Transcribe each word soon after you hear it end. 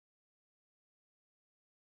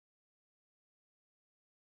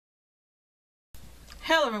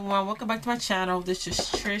Hello everyone, welcome back to my channel. This is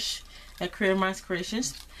Trish at Creativemind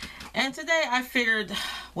Creations. And today I figured,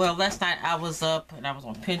 well, last night I was up and I was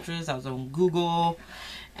on Pinterest, I was on Google,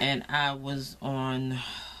 and I was on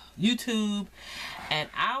YouTube, and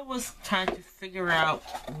I was trying to figure out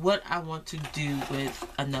what I want to do with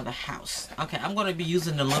another house. Okay, I'm going to be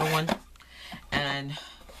using the little one, and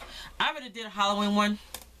I already did a Halloween one.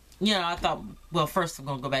 You know, I thought, well, first I'm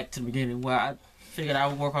going to go back to the beginning where I figured I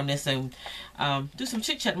would work on this and do some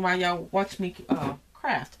chit-chatting while y'all watch me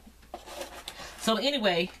craft. So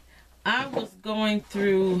anyway, I was going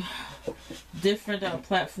through different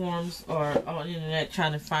platforms or on the internet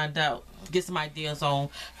trying to find out, get some ideas on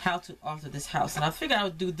how to alter this house. And I figured I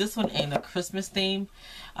would do this one in a Christmas theme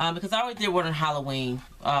because I already did one on Halloween.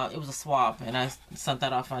 It was a swap and I sent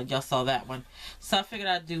that off. Y'all saw that one. So I figured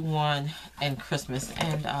I'd do one in Christmas,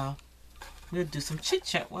 and we'll do some chit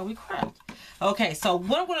chat while we craft. Okay, so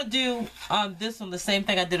what I'm going to do on this one, the same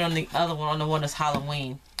thing I did on the other one, on the one that's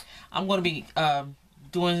Halloween. I'm going to be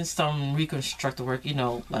doing some reconstructive work, you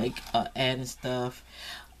know, like adding stuff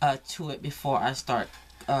to it before I start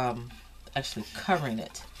actually covering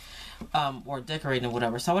it or decorating or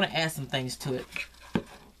whatever. So I want to add some things to it.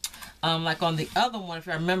 Like on the other one, if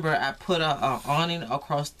I remember, I put a awning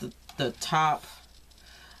across the top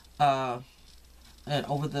and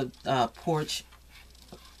over the porch,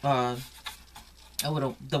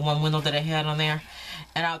 over the one window that I had on there.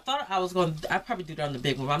 And I thought I was going to, I'd probably do that on the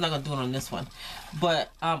big one, but I'm not going to do it on this one.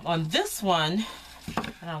 But on this one,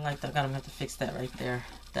 I don't like that. I'm going to have to fix that right there,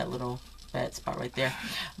 that little bad spot right there.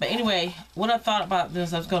 But anyway, what I thought about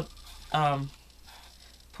this, I was going to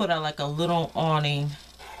put out like a little awning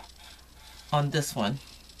on this one.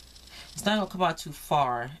 It's not going to come out too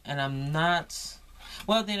far, and I'm not,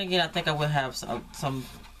 well, then again, I think I will have some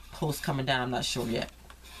posts coming down. I'm not sure yet.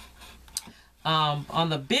 On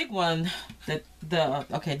the big one,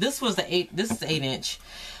 okay, this was this is 8 inch.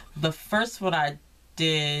 The first one I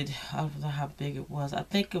did, I don't know how big it was. I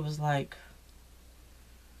think it was like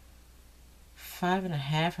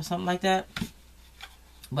 5.5 or something like that.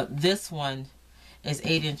 But this one is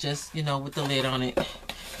 8 inches, you know, with the lid on it.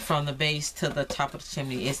 From the base to the top of the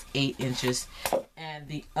chimney is 8 inches. And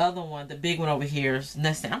the other one, the big one over here, is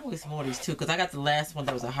next thing. I'm going to get some more of these too, because I got the last one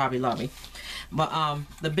that was a Hobby Lobby. But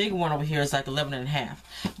the big one over here is like 11.5.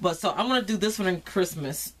 But so I'm going to do this one in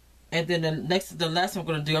Christmas. And then the last one I'm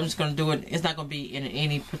going to do, I'm just going to do it. It's not going to be in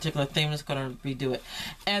any particular theme. I'm just going to redo it.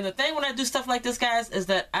 And the thing when I do stuff like this, guys, is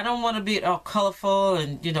that I don't want to be all colorful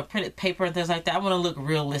and, you know, printed paper and things like that. I want to look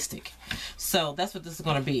realistic. So that's what this is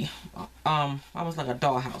going to be. Almost like a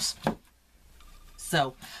dollhouse.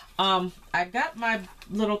 So, I got my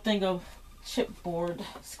little thing of chipboard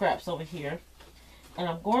scraps over here. And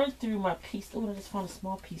I'm going through my piece. Oh, I just found a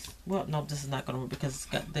small piece. Well, no, this is not going to work because it's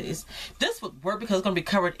got this. This would work because it's going to be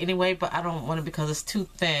covered anyway, but I don't want it because it's too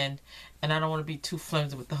thin, and I don't want to be too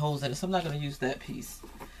flimsy with the holes in it. So I'm not going to use that piece.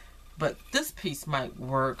 But this piece might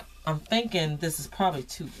work. I'm thinking this is probably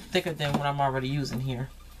too thicker than what I'm already using here.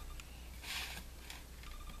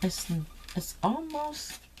 It's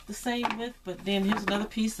almost the same width, but then here's another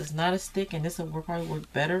piece that's not as thick, and this will probably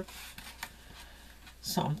work better.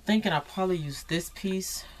 So I'm thinking I'll probably use this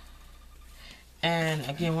piece. And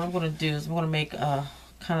again, what I'm going to do is I'm going to make kind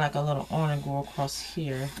of like a little awning go across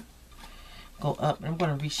here. Go up. And I'm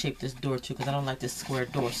going to reshape this door too because I don't like this square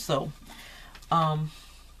door. So I'm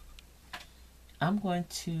going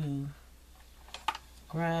to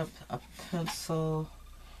grab a pencil.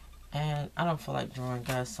 And I don't feel like drawing,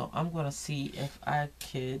 guys. So I'm going to see if I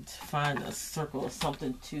could find a circle or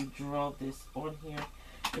something to draw this on here.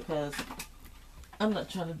 Because I'm not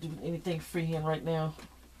trying to do anything freehand right now.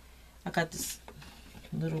 I got this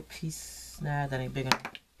little piece. Nah, that ain't big enough.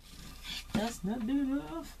 That's not big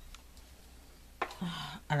enough.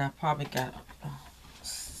 And I probably got,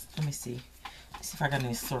 let me see. Let's see if I got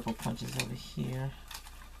any circle punches over here.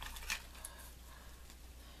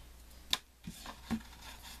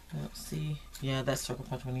 Let's see. Yeah, that circle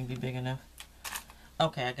punch wouldn't even be big enough.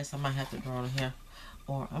 Okay, I guess I might have to draw on here.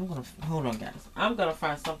 Or I'm going to, hold on guys. I'm going to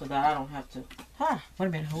find something that I don't have to, wait a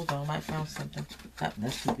minute, hold on. I might find something.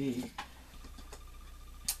 That's too big.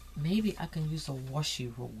 Maybe I can use a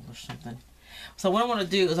washi roll or something. So what I want to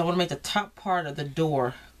do is I want to make the top part of the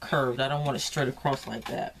door curved. I don't want it straight across like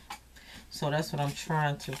that. So that's what I'm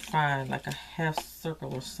trying to find, like a half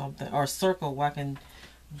circle or something. Or a circle where I can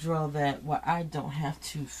draw that where I don't have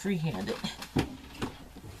to freehand it.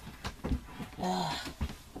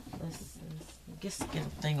 Let's just get a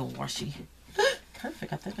thing of washi.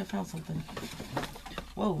 Perfect. I think I found something.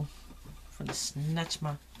 Whoa. I'm gonna snatch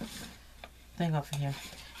my thing off of here.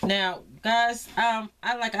 Now, guys,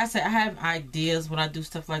 like I said, I have ideas when I do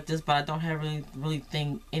stuff like this, but I don't have really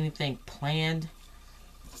anything planned.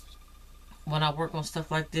 When I work on stuff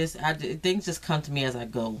like this, things just come to me as I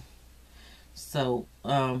go. So,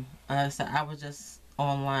 like I said, I was just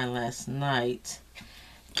online last night,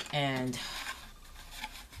 and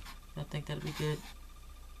I think that'll be good.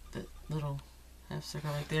 That little half circle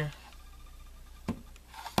right there.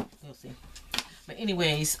 You'll see. But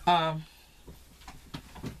anyways, I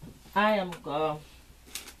am, let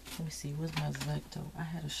me see, where's my X-Acto? I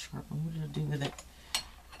had a sharp one. What did I do with it?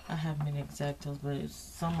 I have many X-Actos, but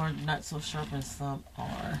some are not so sharp and some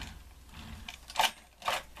are.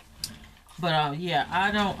 But, yeah,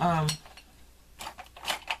 I don't,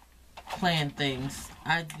 plan things.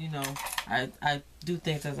 I do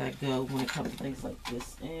things as I go when it comes to things like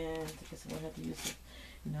this. And I guess I'm going to have to use it.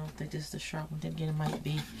 You know, I think this is the sharp one. Then again, it might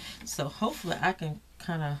be. So hopefully I can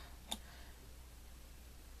kind of,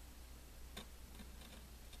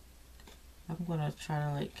 I'm going to try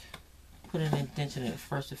to like put an indentation in it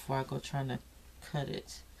first before I go trying to cut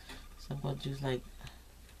it. So I'm going to do like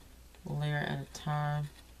a layer at a time.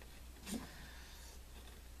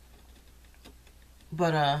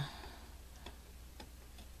 But I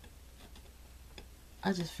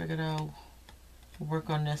just figured I'll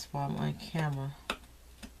work on this while I'm on camera.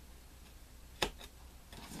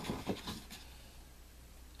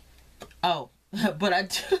 Oh, but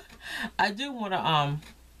I do want to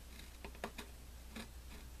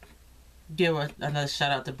give another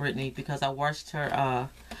shout out to Brittany, because I watched her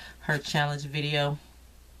her challenge video.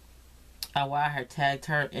 Where I had tagged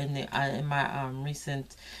her in my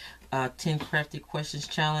recent 10 crafty questions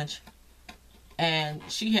challenge, and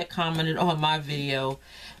she had commented on my video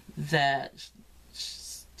that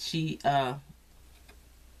she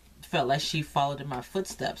felt like she followed in my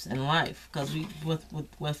footsteps in life, because we with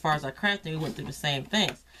as far as our crafting, we went through the same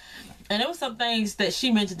things. And there was some things that she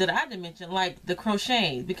mentioned that I didn't mention, like the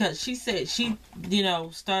crocheting, because she said she, you know,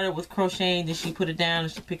 started with crocheting, then she put it down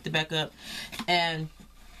and she picked it back up, and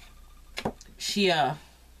she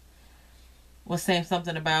was saying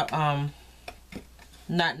something about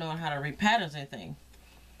not knowing how to read patterns or anything,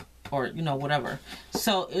 or you know, whatever.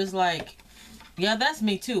 So it was like, yeah, that's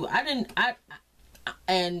me too.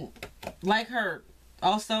 And like her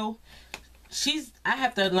also, I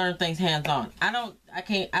have to learn things hands-on. I don't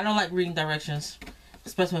like reading directions,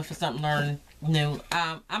 especially for something learning new.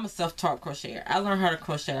 I'm a self-taught crocheter. I learned how to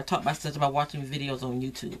crochet. I taught myself by watching videos on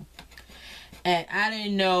YouTube. And I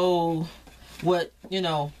didn't know what, you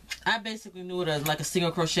know, I basically knew what like a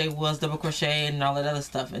single crochet was, double crochet, and all that other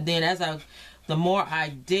stuff. And then the more I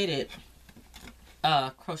did it,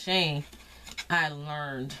 crocheting, I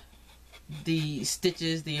learned the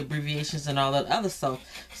stitches, the abbreviations, and all that other stuff.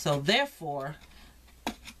 So therefore,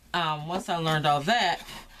 once I learned all that,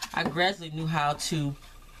 I gradually knew how to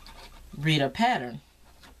read a pattern.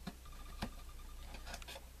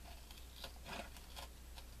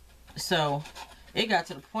 So it got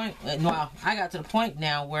to the point, well, I got to the point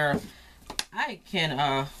now where I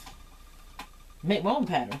can make my own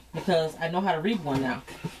pattern, because I know how to read one now.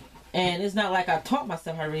 And it's not like I taught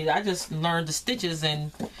myself how to read. I just learned the stitches, and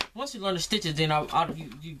once you learn the stitches, then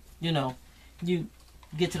you know, you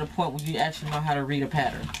get to the point where you actually know how to read a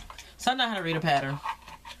pattern. So I know how to read a pattern.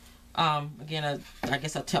 Again, I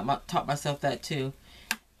guess I taught myself that too.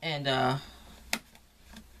 And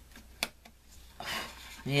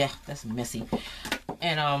yeah, that's messy.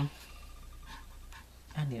 And I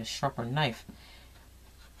need a sharper knife.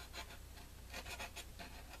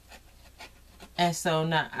 And so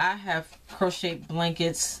now I have crocheted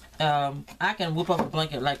blankets. I can whip up a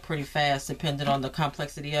blanket like pretty fast, depending on the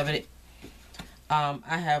complexity of it. I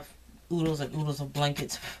have oodles and oodles of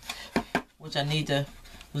blankets, which I need to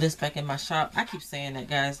list back in my shop. I keep saying that,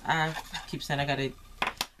 guys. I keep saying I'm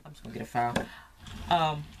just gonna get a file.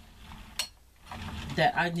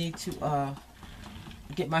 That I need to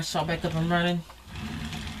get my shop back up and running.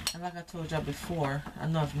 And like I told y'all before, I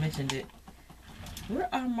know I've mentioned it. Where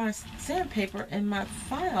are my sandpaper and my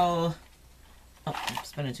file? Oh, I'm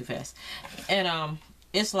spinning too fast. And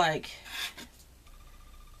it's like,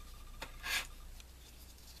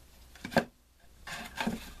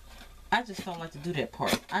 I just don't like to do that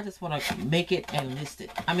part. I just want to make it and list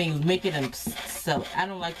it. I mean, make it and sell it. I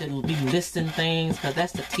don't like to be listing things, because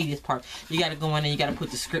that's the tedious part. You got to go in and you got to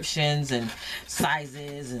put descriptions and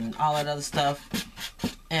sizes and all that other stuff.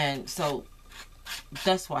 And so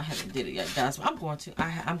that's why I haven't did it yet, guys. But I'm going to.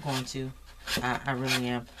 I really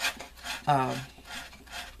am. I'm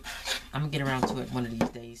gonna get around to it one of these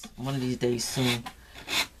days. One of these days soon.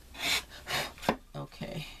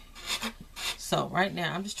 Okay. So right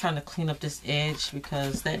now I'm just trying to clean up this edge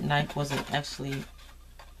because that knife wasn't actually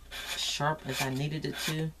sharp as I needed it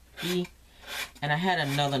to be. And I had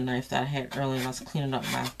another knife that I had earlier and I was cleaning up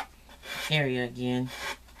my area again.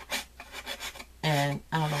 And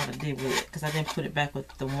I don't know what I did with it because I didn't put it back with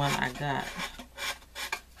the one I got.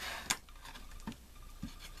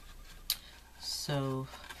 So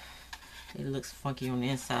it looks funky on the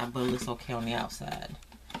inside, but it looks okay on the outside.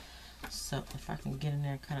 So if I can get in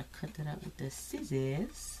there and kind of cut that out with the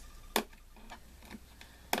scissors.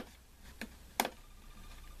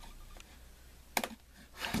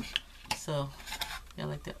 So, yeah, I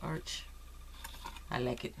like the arch. I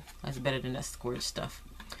like it. That's better than that squared stuff.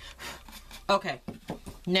 Okay,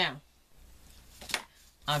 now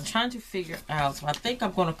I'm trying to figure out. So I think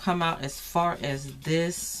I'm going to come out as far as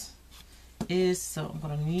this is. So I'm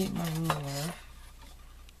going to need my ruler.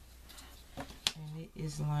 And it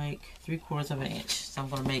is like 3/4 of an inch. So I'm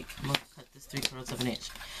going to cut this 3/4 of an inch.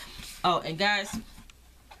 Oh, and guys,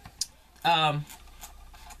 I'm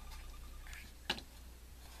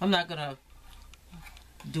not going to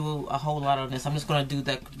do a whole lot on this. I'm just going to do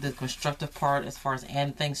the constructive part as far as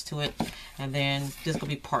adding things to it. And then there's going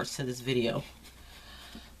to be parts to this video.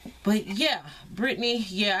 But yeah, Brittany,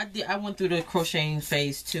 yeah, I went through the crocheting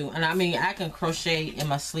phase too. And I mean, I can crochet in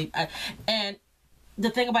my sleep. And the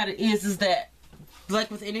thing about it is that, like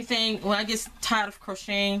with anything, when I get tired of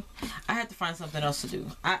crocheting, I have to find something else to do.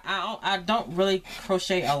 I don't really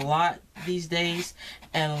crochet a lot these days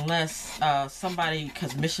unless somebody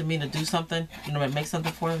commissioned me to do something, you know, make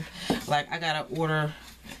something for them. Like I got an order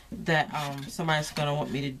that somebody's gonna want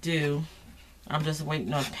me to do. I'm just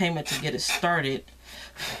waiting on payment to get it started.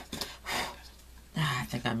 I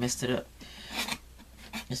think I messed it up.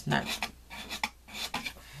 It's not.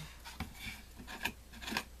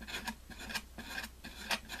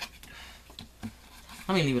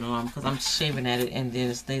 Let me leave it alone because I'm shaving at it and then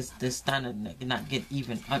it's starting to not get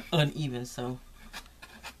uneven. So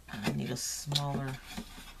I need a smaller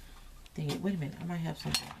thing. Wait a minute, I might have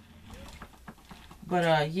something.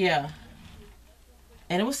 But yeah,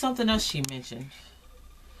 and it was something else she mentioned.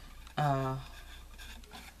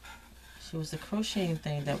 She was the crocheting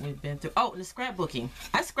thing that we've been through. Oh, the scrapbooking.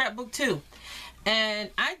 I scrapbook too, and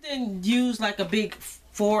I didn't use like a big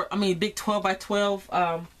 12 by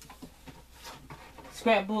 12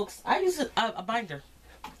 scrapbooks. I use a binder.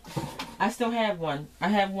 I still have one. I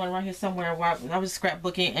have one right here somewhere where I was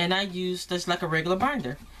scrapbooking, and I used just like a regular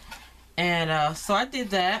binder. And so I did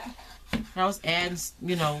that. I was adding,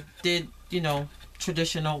 did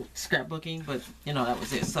traditional scrapbooking, but that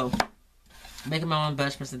was it. So making my own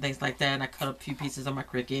embellishments and things like that, and I cut up a few pieces on my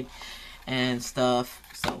Cricut and stuff.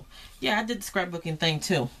 So yeah, I did the scrapbooking thing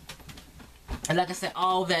too. And like I said,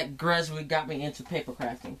 all that gradually got me into paper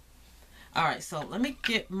crafting. Alright, so let me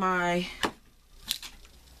get my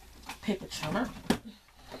paper trimmer.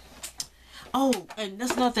 Oh, and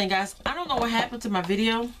that's another thing, guys. I don't know what happened to my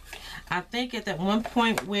video. I think at that one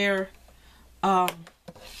point where let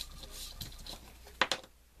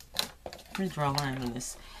me draw a line on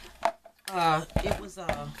this. It was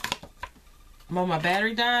well, my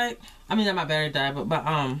battery died. I mean, not my battery died, but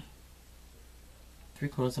my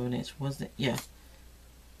 3/4 of an inch, wasn't it? Yeah.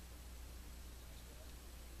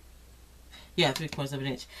 Yeah, 3/4 of an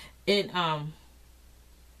inch.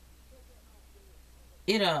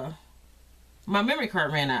 My memory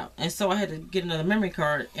card ran out, and so I had to get another memory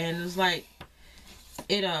card, and it was like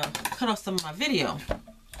it cut off some of my video.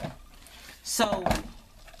 So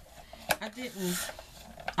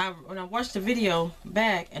when I watched the video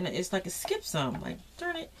back, and it's like it skipped some, like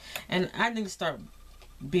darn it. And I need to start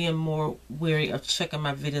being more wary of checking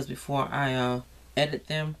my videos before I edit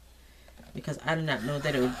them, because I did not know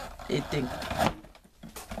that it didn't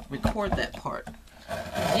record that part.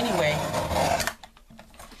 Anyway,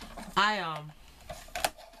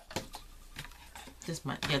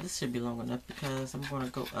 this should be long enough because I'm going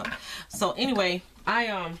to go up. So anyway,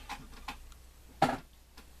 I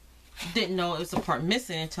didn't know it was a part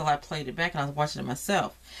missing until I played it back and I was watching it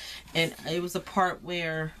myself. And it was a part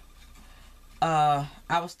where I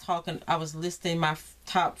was listing my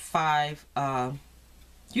top 5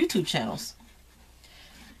 YouTube channels.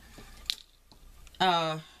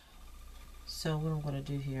 So what I'm going to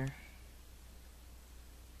do here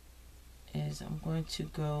is I'm going to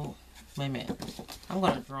go, wait a minute, I'm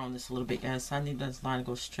going to draw on this a little bit, guys. So I need this line to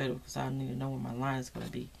go straight up because I need to know where my line is going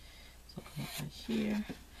to be. So come up right here.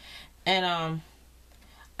 And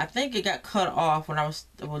I think it got cut off when I was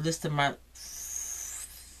listing my,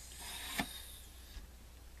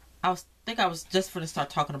 I was just going to start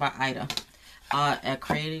talking about Ida at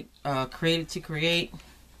Created to Create.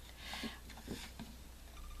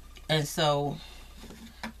 And so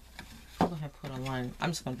I'm going to put a line.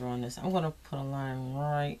 I'm just going to draw on this. I'm going to put a line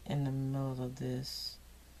right in the middle of this.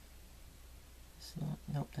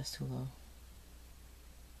 Nope, that's too low.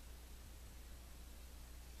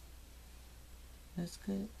 That's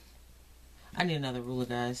good. I need another ruler,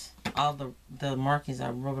 guys. All the markings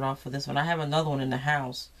I rubbed off for this one. I have another one in the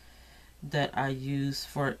house that I use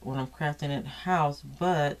for when I'm crafting in the house.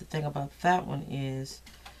 But the thing about that one is,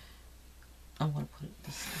 I'm going to put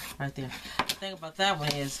this right there. The thing about that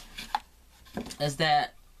one is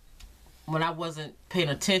that when I wasn't paying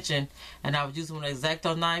attention and I was using an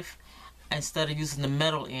X-Acto knife, instead of using the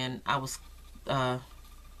metal end, I was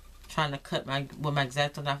trying to cut with my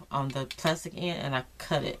X-Acto knife on the plastic end, and I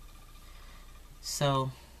cut it.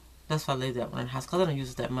 So that's why I leave that one in the house, because I don't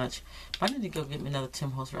use it that much. But I need to go get me another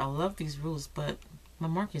Tim Holtz. I love these rulers, but my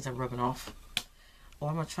markings are rubbing off. Or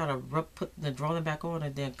I'm going to try to draw them back on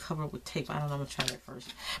and then cover it with tape. I don't know. I'm going to try that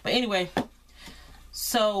first. But anyway,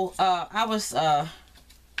 so I was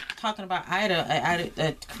talking about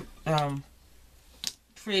Ida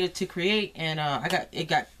created to create, and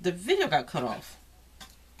the video got cut off.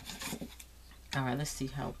 All right, let's see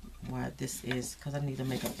how wide this is, because I need to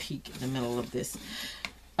make a peak in the middle of this.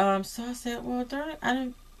 So I said, well, darn it, I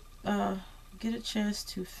didn't get a chance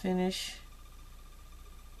to finish.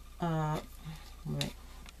 Wait,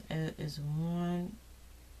 it is 1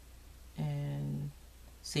 and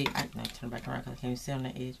see, I turn it back around because I can't even see on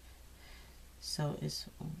the edge. So it's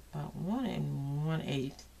about 1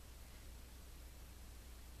 1/8.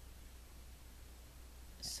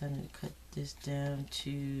 So I'm going to cut this down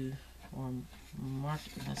to, or mark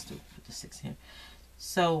it. Let's do put the 6 here.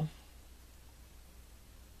 So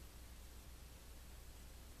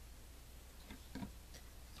let's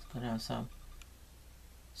go down some.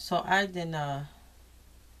 So I didn't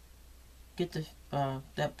get the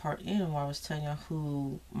that part in while I was telling y'all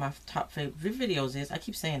who my top favorite videos is. I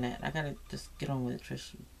keep saying that. I gotta just get on with it,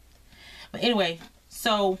 Trish. But anyway,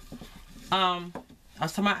 so I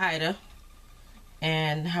was talking about Ida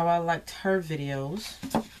and how I liked her videos.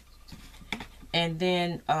 And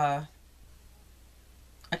then I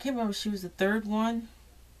can't remember if she was the 3rd one,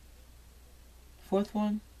 4th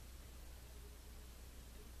one.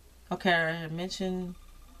 Okay, I had mentioned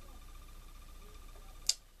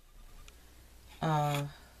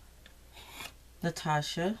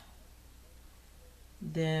Natasha,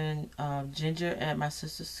 then Ginger at my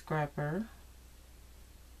sister's scrapper.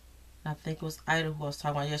 I think it was Ida who I was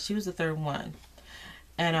talking about. Yeah, she was the 3rd one.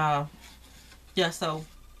 And yeah, so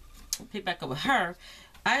pick back up with her.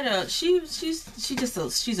 Ida, she's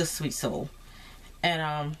a sweet soul. And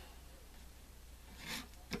I'm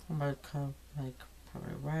gonna come like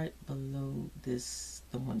probably right below the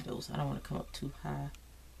windows. I don't want to come up too high.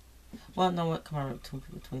 Well, no, what, come right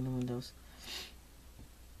between the windows.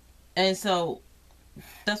 And so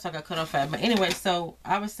that's why I got cut off at. But anyway, so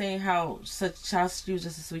I was saying how she was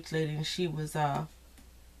just a sweet lady, and she was how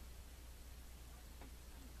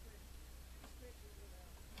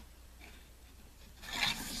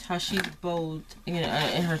she's bold, you know,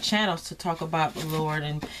 in her channels to talk about the Lord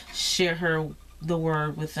and share the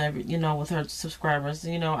word with with her subscribers.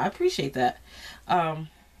 You know, I appreciate that.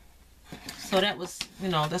 So that was,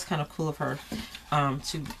 that's kind of cool of her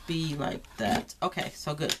to be like that. Okay,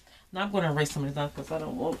 so good. Now I'm going to erase some of these out because I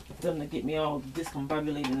don't want them to get me all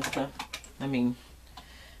discombobulated and stuff. I mean,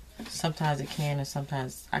 sometimes it can, and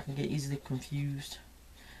sometimes I can get easily confused.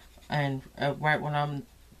 And right when I'm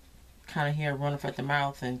kind of here running at the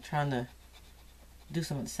mouth and trying to do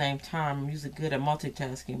something at the same time, I'm usually good at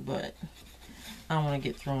multitasking, but I don't want to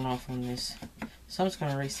get thrown off on this. So I'm just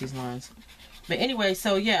going to erase these lines. But anyway,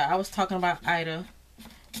 so yeah, I was talking about Ida,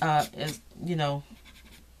 as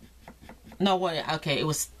no, what? Okay, it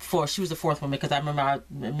was 4. She was the 4th one because I remember I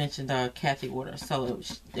mentioned Kathy Order, so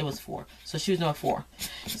it was 4. So she was number 4.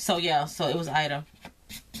 So yeah, so it was Ida,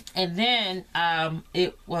 and then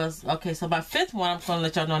it was okay. So my 5th one, I'm going to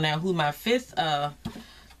let y'all know now who my 5th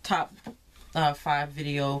top 5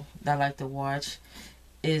 video that I like to watch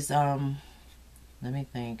is. Let me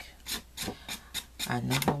think. I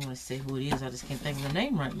know I want to say who it is. I just can't think of the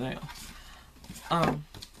name right now.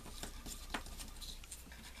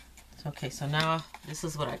 Okay, so now this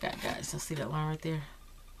is what I got, guys. So see that line right there?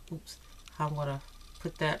 Oops. How I'm gonna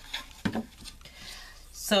put that.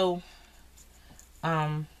 So,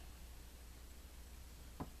 let's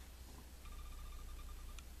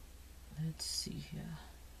see here.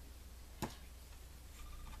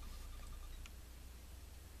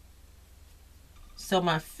 So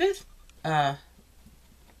my 5th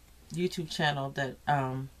YouTube channel that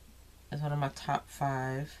is one of my top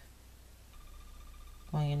 5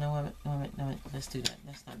 Well, you know what? No, let's do that.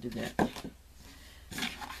 Let's not do that.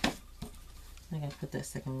 I gotta put that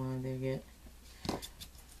second line there yet.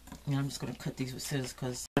 And I'm just gonna cut these with scissors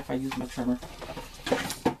because if I use my trimmer,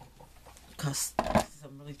 because this is a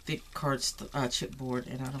really thick card chipboard,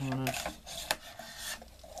 and I don't wanna.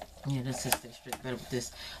 Yeah, this is straight better with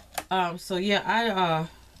this. So yeah,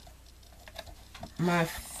 my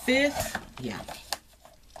fifth. Yeah,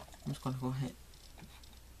 I'm just gonna go ahead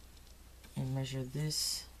and measure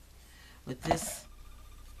this with this.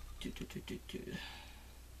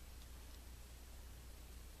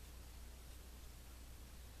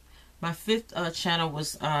 My fifth channel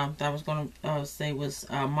was that I was gonna say was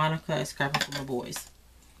Monica at Scrapping for My Boys.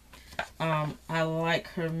 I like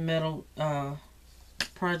her metal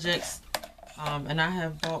projects, and I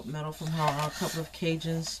have bought metal from her on a couple of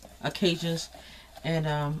occasions, and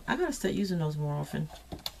I gotta start using those more often.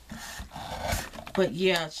 But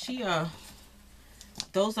yeah, she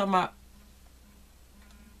those are my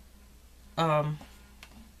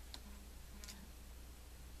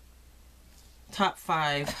top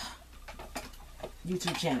 5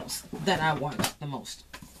 YouTube channels that I watch the most.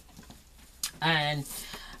 And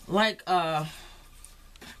like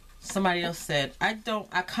somebody else said, I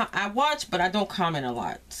watch, but I don't comment a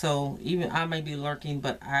lot. So even I may be lurking,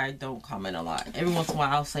 but I don't comment a lot. Every once in a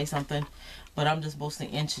while I'll say something, but I'm just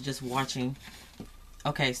mostly into just watching.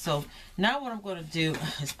 Okay, so now what I'm going to do,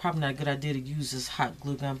 it's probably not a good idea to use this hot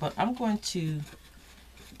glue gun, but I'm going to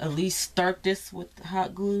at least start this with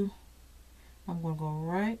hot glue. I'm going to go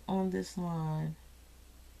right on this line.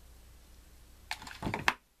 And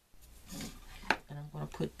I'm going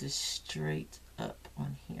to put this straight up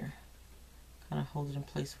on here. Kind of hold it in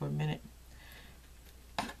place for a minute.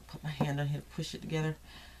 Put my hand on here to push it together.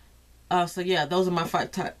 So yeah, those are my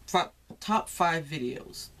top 5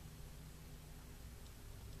 videos.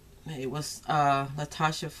 It was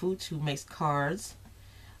Latasha Foods, who makes cards.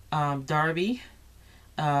 Darby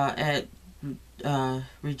at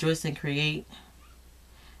Rejoice and Create.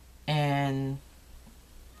 And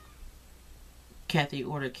Kathy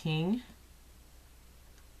Order King.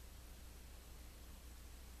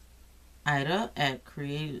 Ida at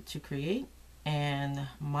Create to Create. And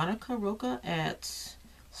Monica Roca at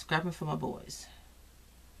Scrapping for My Boys.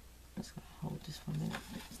 I'm just going to hold this for a minute.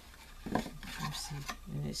 Let's see.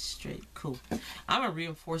 And it's straight. Cool. I'm going to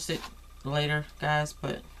reinforce it later, guys,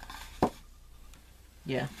 but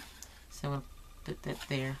yeah. So I'm going to put that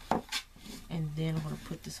there. And then I'm going to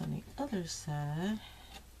put this on the other side.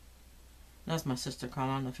 That's my sister calling.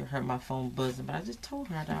 I don't know if you heard my phone buzzing, but I just told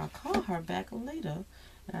her that I'll call her back later.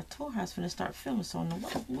 And I told her I was going to start filming, so I don't know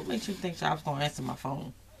what makes you think I was going to answer my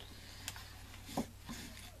phone.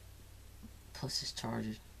 Plus it's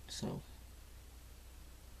charging, so.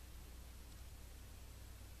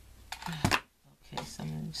 Okay, so I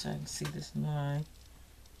can see this line.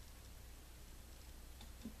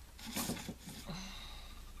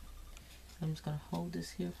 I'm just going to hold this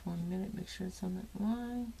here for a minute, make sure it's on that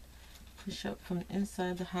line. Push up from the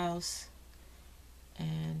inside the house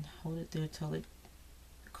and hold it there till it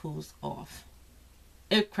cools off.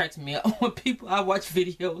 It cracks me up when I watch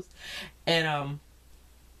videos and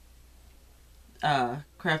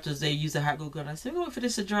crafters, they use a hot glue gun. I say, wait for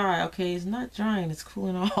this to dry. Okay, it's not drying, it's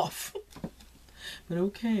cooling off. But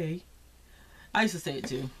okay. I used to say it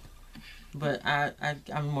too. But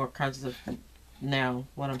I'm more conscious of now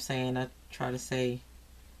what I'm saying. I try to say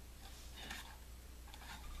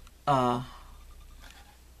and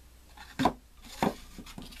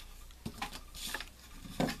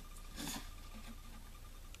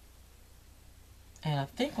I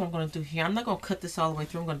think what I'm going to do here, I'm not going to cut this all the way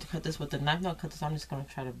through. I'm going to cut this with the knife. I'm not going to cut this. I'm just going to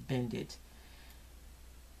try to bend it.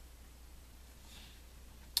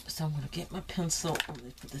 So I'm going to get my pencil. I'm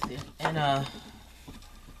going to put this in. And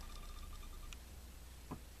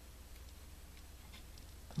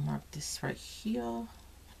mark this right here.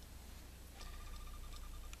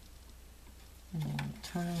 And then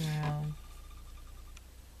turn around.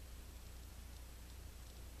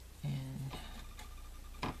 And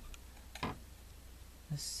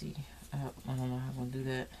let's see. I don't know how I'm going to do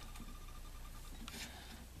that.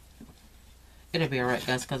 It'll be alright,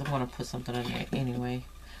 guys, because I'm going to put something on there anyway.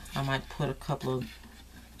 I might put a couple of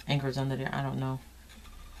anchors under there. I don't know.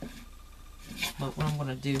 But what I'm going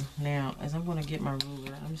to do now is I'm going to get my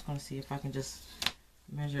ruler. I'm just going to see if I can just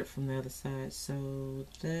measure it from the other side. So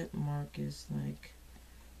that mark is like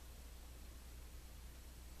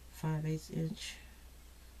 5/8 inch.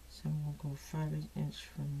 So I'm going to go 5/8 inch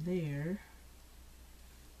from there.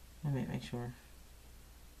 Let me make sure.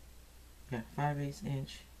 Yeah, 5/8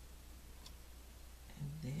 inch. And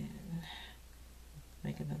then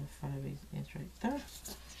make another 5/8 inch right there.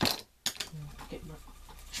 Get my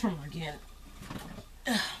trimmer again.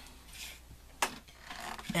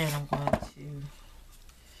 And I'm going to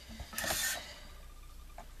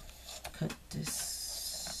cut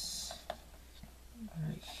this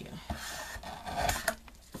right here.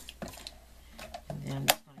 And then I'm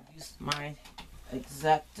just going to use my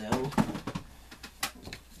X-Acto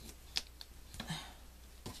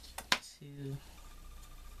to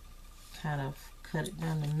kind of cut it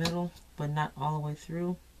down the middle, but not all the way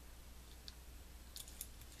through.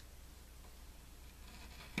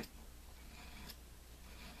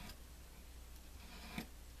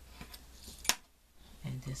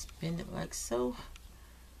 And just bend it like so.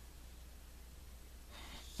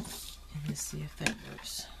 And let's see if that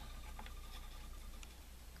works.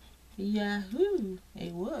 Yahoo!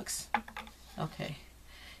 It works. Okay,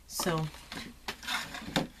 so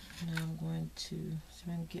now I'm going to see if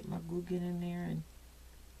I can get my glue get in there and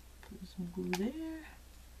put some glue there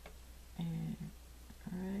and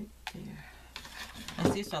right there.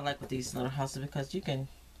 And see, so I like with these little houses because you can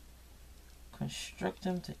construct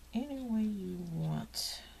them to any way you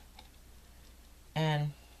want.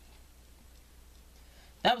 And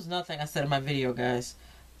that was another thing I said in my video, guys.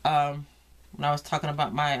 When I was talking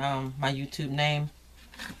about my my YouTube name,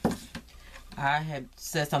 I had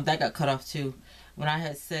said something that got cut off too. When I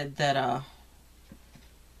had said that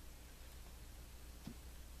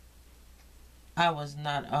I was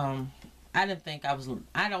not I don't think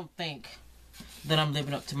that I'm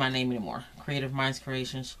living up to my name anymore, Creativemind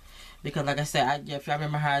Creations, because like I said, if I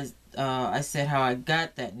remember how I said how I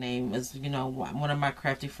got that name was, you know, one of my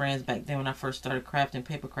crafty friends back then when I first started crafting,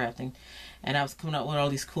 paper crafting, and I was coming up with all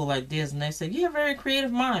these cool ideas, and they said, you have very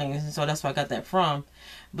creative minds, and so that's where I got that from.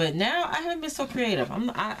 But now I haven't been so creative. I'm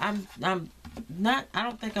not. I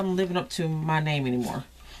don't think I'm living up to my name anymore,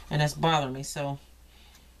 and that's bothering me. So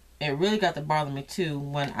it really got to bother me too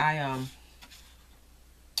when I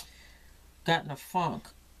got in a funk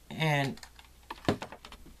and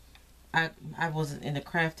I wasn't into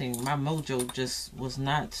crafting. My mojo just was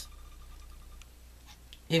not.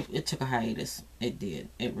 It took a hiatus. It did.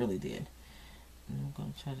 It really did. And I'm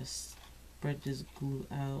gonna try to spread this glue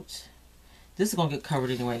out. This is gonna get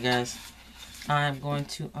covered anyway, guys. I'm going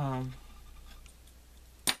to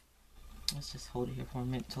let's just hold it here for a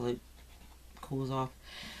minute till it cools off.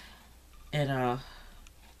 And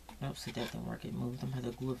oops, see, that didn't work. It moved. I'm gonna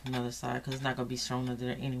have to glue it from the other side because it's not gonna be shown under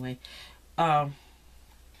there anyway. But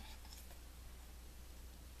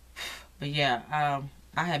yeah,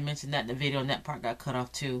 I had mentioned that in the video, and that part got cut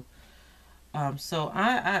off too. So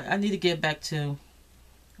I need to get back to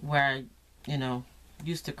where I, you know,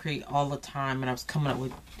 used to create all the time, and I was coming up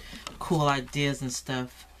with cool ideas and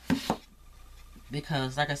stuff.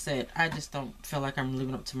 Because, like I said, I just don't feel like I'm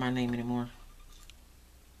living up to my name anymore.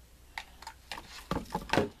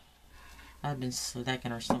 I've been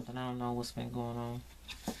slacking or something. I don't know what's been going on.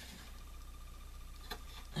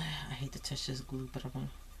 I hate to touch this glue, but I'm gonna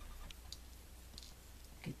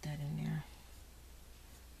get that in there.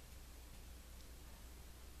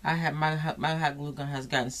 I have my hot glue gun has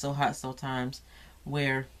gotten so hot sometimes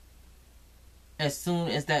where as soon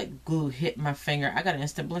as that glue hit my finger, I got an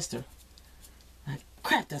instant blister. Like,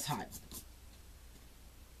 crap, that's hot.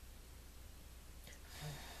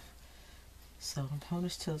 So I'm holding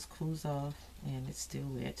this till it cools off, and it's still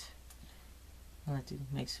wet. I like to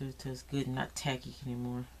make sure till it's good and not tacky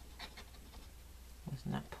anymore. It's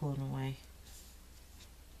not pulling away.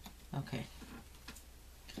 Okay.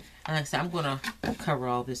 And like I said, I'm going to cover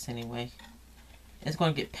all this anyway. It's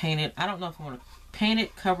going to get painted. I don't know if I want to paint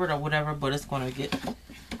it, cover it, or whatever, but it's going to get...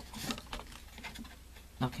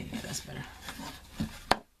 Okay, yeah, that's better.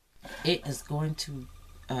 It is going to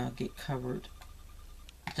get covered.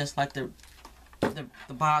 Just like the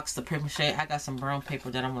box, the paper mache. I got some brown paper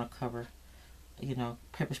that I'm going to cover. You know,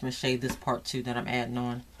 paper mache this part too that I'm adding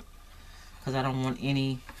on. Because I don't want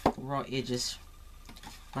any raw edges.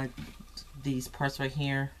 Like these parts right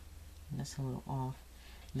here. And that's a little off.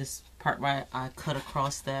 This part right I cut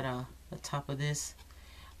across that the top of this.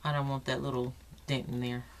 I don't want that little dent in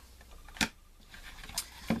there.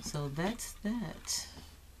 So that's that.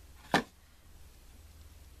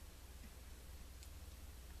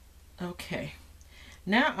 Okay.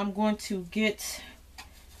 Now I'm going to get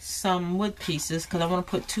some wood pieces because I want to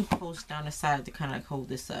put 2 posts down the side to kind of hold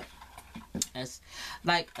this up.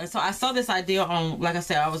 So I saw this idea on, like I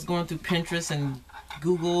said, I was going through Pinterest and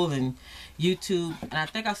Google and YouTube, and I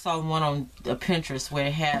think I saw one on Pinterest where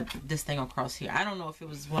it had this thing across here. I don't know if it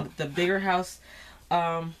was one of the bigger house.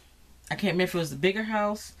 I can't remember if it was the bigger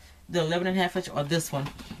house, the 11.5 inch, or this one.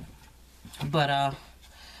 But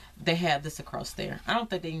they had this across there. I don't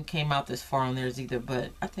think they even came out this far on theirs either,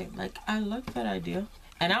 but I think, like, I like that idea.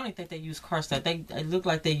 And I don't even think they use cardstock. They look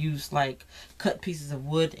like they use, like, cut pieces of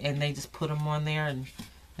wood and they just put them on there and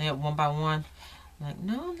they have one by one. I'm like,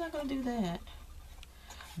 no, I'm not going to do that.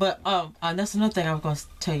 But that's another thing I was going to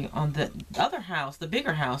tell you. On the other house, the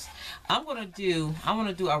bigger house, I want to do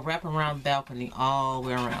a wraparound balcony all the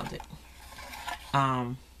way around it.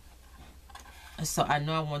 So I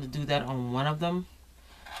know I want to do that on one of them.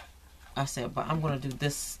 I said, but I'm going to do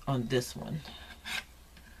this on this one.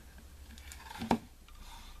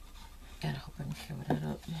 And I hope I can cover that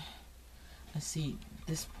up. I see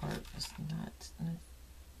this part is not.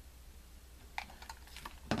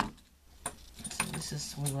 So this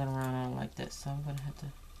is wiggling around all like that. So I'm going to have to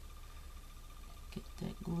get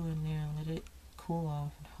that glue in there and let it cool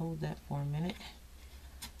off and hold that for a minute.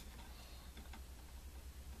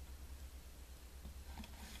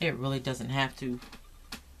 It really doesn't have to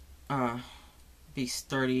be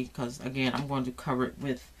sturdy, because again, I'm going to cover it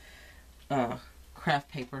with craft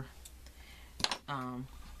paper.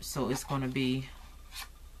 So it's going to be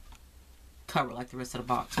covered like the rest of the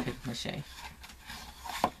box, paper mache.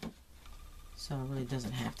 So it really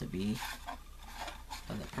doesn't have to be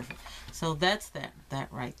that perfect. So that's that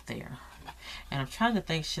right there. And I'm trying to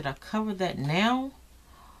think, should I cover that now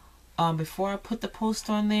before I put the post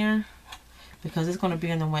on there? Because it's going to be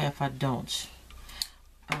in the way if I don't.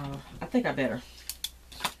 I think I better.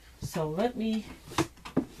 So let me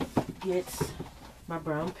get my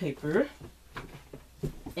brown paper.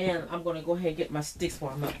 And I'm going to go ahead and get my sticks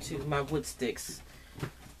while I'm up to my wood sticks.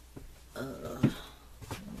 Let me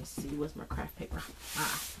see, where's my craft paper?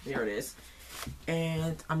 Ah, there it is.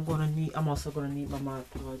 And I'm also going to need my Mod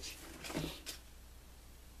Podge.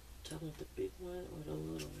 Do I want the big one or the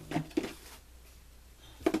little one?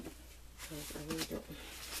 Because I really don't.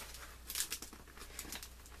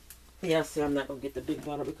 Yeah, see, I'm not going to get the big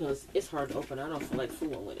bottle because it's hard to open. I don't feel like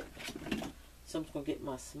fooling with it. So I'm just going to get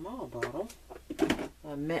my small bottle.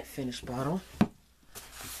 A matte finish bottle,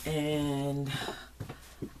 and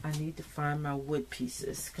I need to find my wood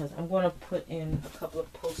pieces because I'm going to put in a couple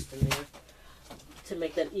of posts in there to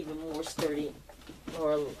make that even more sturdy,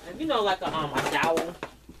 or you know, like a dowel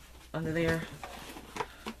under there,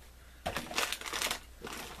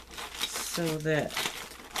 so that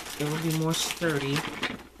it will be more sturdy.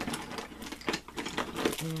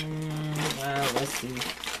 And let's see.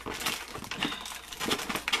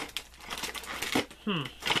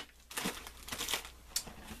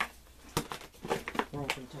 Wrong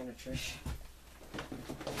container, Trish.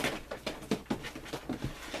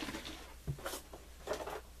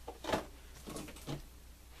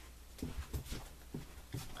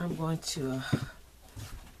 I'm going to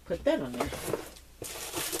put that on there.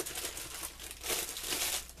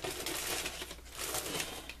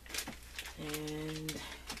 And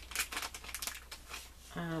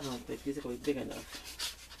I don't think these are going to be big enough.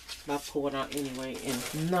 I'll pull it out anyway, and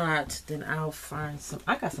if not, then I'll find some.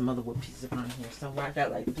 I got some other wood pieces around here somewhere. I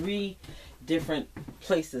got like 3 different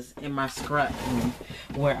places in my scrap room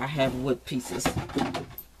where I have wood pieces,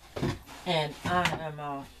 and I am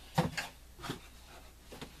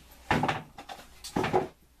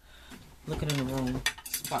looking in the wrong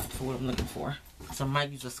spot for what I'm looking for. So I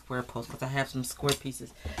might use a square post because I have some square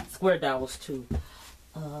pieces, square dowels too.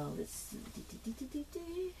 Let's see.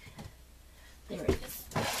 There it is.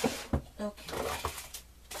 Okay. I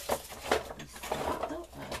thought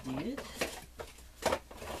I did.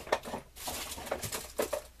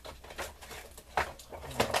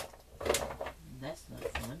 That's not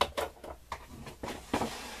fun.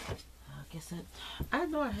 I guess I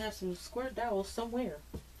know I have some square dowels somewhere.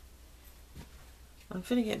 I'm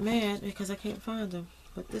finna get mad because I can't find them.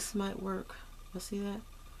 But this might work. You see that?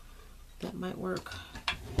 That might work.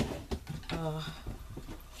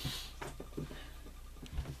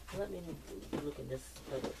 Let me look at this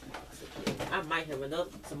other box again. I might have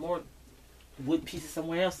some more wood pieces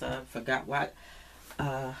somewhere else. I forgot what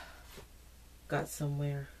got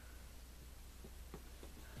somewhere.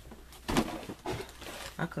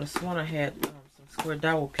 I could have sworn I had some square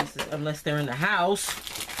dowel pieces, unless they're in the house.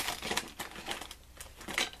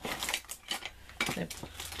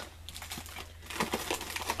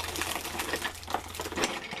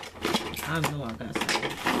 I know I got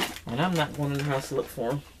something, and I'm not going in the house to look for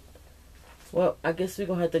them. Well, I guess we're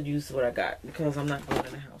going to have to use what I got because I'm not going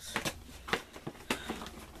in the house.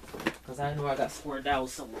 Because I know I got square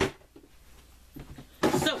dowels somewhere.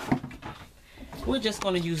 So, we're just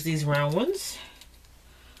going to use these round ones.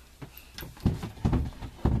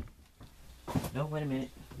 No, wait a minute.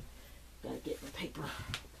 Gotta get my paper.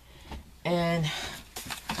 And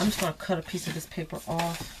I'm just going to cut a piece of this paper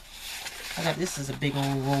off. I got, this is a big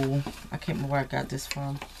old roll. I can't remember where I got this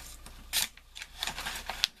from.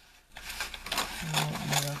 I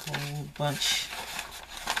made a whole bunch.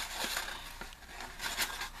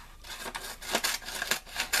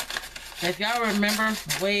 If y'all remember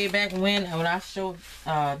way back when I showed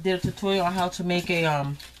did a tutorial on how to make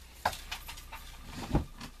a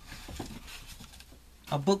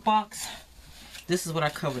book box, this is what I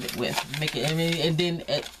covered it with. Make it, and then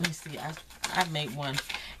let me see, I made one,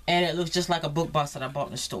 and it looks just like a book box that I bought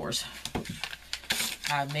in the stores.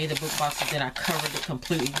 I made a book box and then I covered it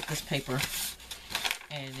completely with this paper,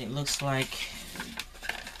 and it looks like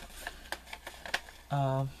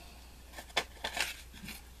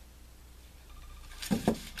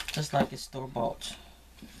just like it's store-bought.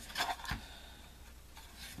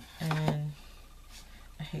 And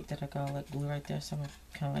I hate that I got all that glue right there, so I'm gonna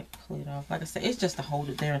kind of like pull it off. Like I said, it's just to hold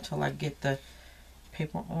it there until I get the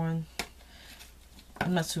paper on.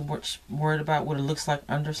 I'm not too much worried about what it looks like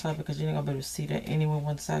underside, because you're not gonna be able to see that anyway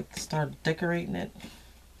once I start decorating it.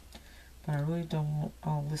 But I really don't want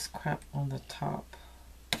all this crap on the top.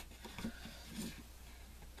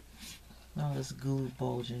 All this glue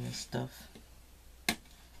bulging and stuff.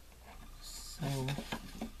 So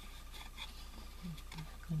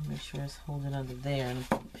make sure it's holding under there, and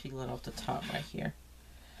I'm peel it off the top right here.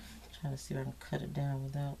 Trying to see if I can cut it down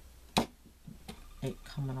without it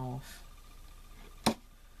coming off.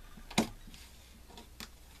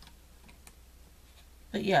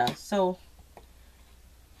 But yeah, so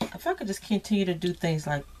if I could just continue to do things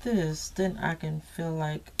like this, then I can feel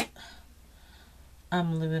like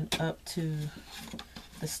I'm living up to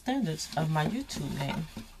the standards of my YouTube name.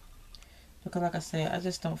 Because like I said, I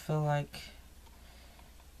just don't feel like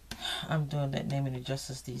I'm doing that naming it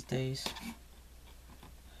justice these days.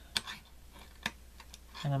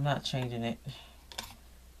 And I'm not changing it.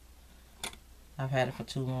 I've had it for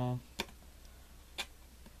too long.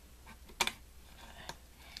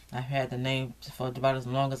 I've had the name for about as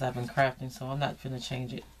long as I've been crafting, so I'm not gonna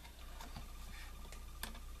change it.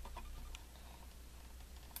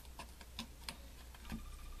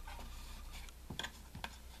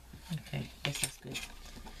 Okay, guess that's good.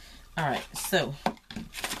 Alright, so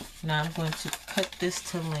now I'm going to cut this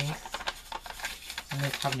to length. I'm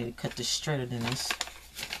going to probably need to cut this straighter than this.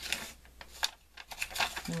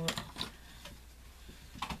 You know what?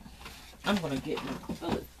 I'm going to get my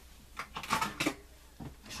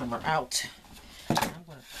trimmer out. I'm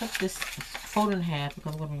going to cut this, fold in half,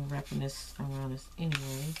 because I'm going to be wrapping this around this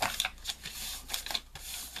anyway.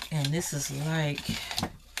 And this is like,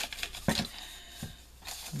 let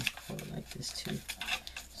me cut it like this too,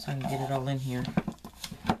 so I can get it all in here.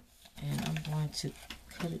 And I'm going to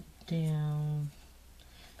cut it down.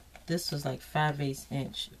 This was like 5/8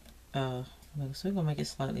 inch. So we're gonna make it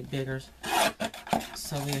slightly bigger,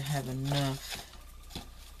 so we have enough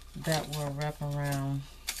that will wrap around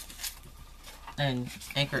and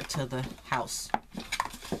anchor it to the house.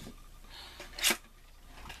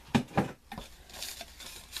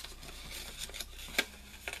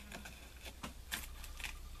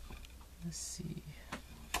 Let's see.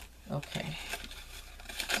 Okay.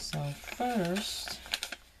 So first,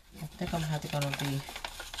 I think I'm gonna be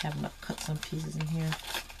having to cut some pieces in here.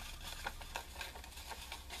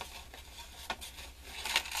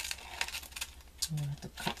 I'm gonna have to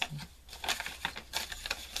cut some.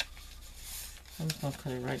 I'm just gonna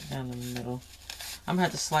cut it right down the middle. I'm gonna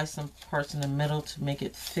have to slice some parts in the middle to make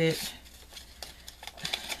it fit.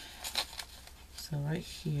 So right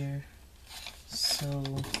here. So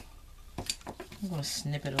I'm gonna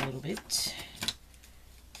snip it a little bit.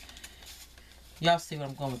 Y'all see what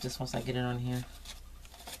I'm going with this once I get it on here.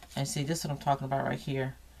 And see, this is what I'm talking about right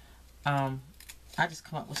here. I just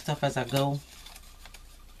come up with stuff as I go.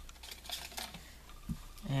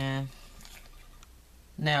 And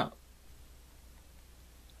now,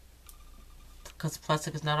 because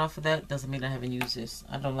plastic is not off of that, doesn't mean I haven't used this.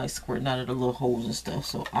 I don't like squirting out of the little holes and stuff.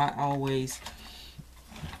 So I always,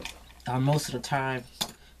 most of the time,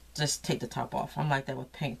 just take the top off. I'm like that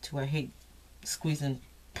with paint too. I hate squeezing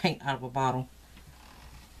paint out of a bottle.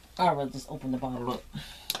 I'd rather just open the bottle up.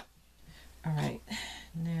 Alright,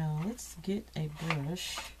 now let's get a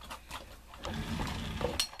brush.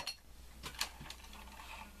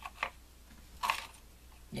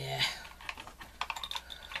 Yeah.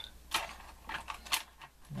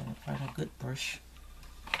 I'm gonna find a good brush.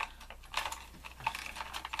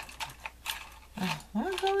 Oh, why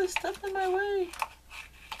is all this stuff in my way?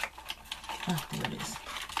 Oh, there it is.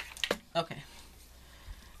 Okay.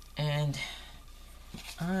 And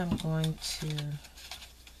I'm going to,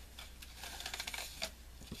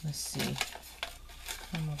 let's see,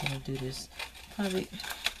 how am I going to do this? Probably,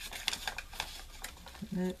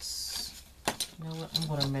 Let's, you know what, I'm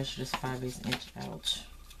going to measure this 5/8 inch out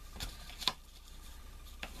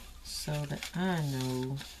so that I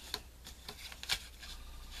know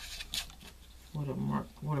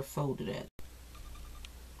where to fold it at.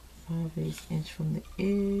 5/8 inch from the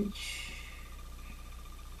edge.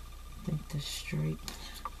 I think that's straight.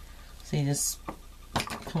 See, this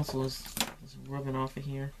pencil is rubbing off of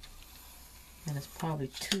here, and it's probably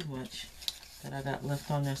too much that I got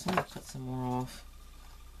left on there, so I'm gonna cut some more off.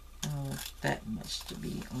 I don't want that much to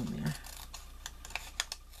be on there.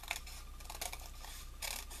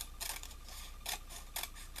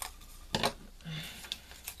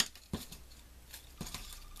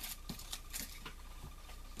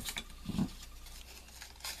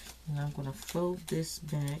 And I'm gonna fold this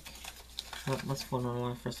back. Well, let's fold on the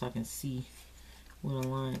line first so I can see where the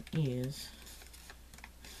line is.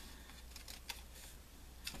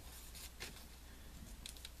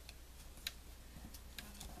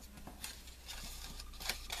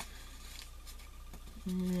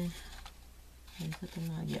 Is that the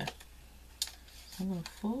line? Yeah. So I'm going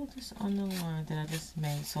to fold this on the line that I just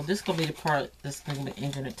made. So this is going to be the part that's going to be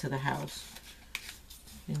anchoring it to the house.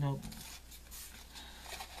 You know,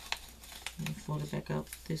 I'm going to fold it back out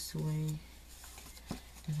this way.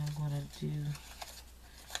 And I'm going to do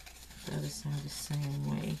the other side the same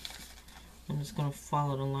way. I'm just going to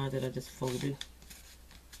follow the line that I just folded.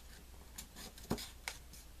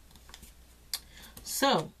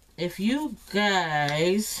 So, if you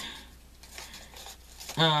guys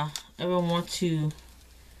ever want to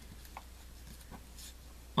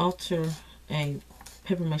alter a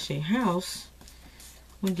paper mache house,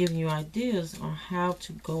 I'm giving you ideas on how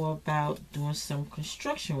to go about doing some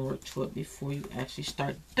construction work to it before you actually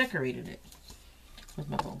start decorating it. Where's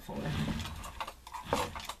my bone folder?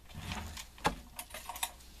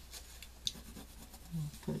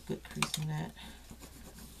 Put a good crease in that,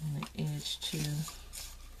 on the edge too.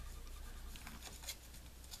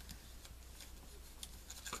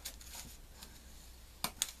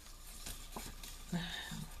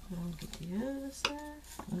 I'll get the other side.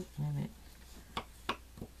 Oh, wait a minute.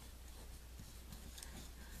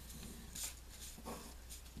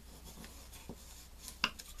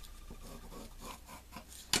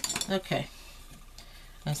 Okay.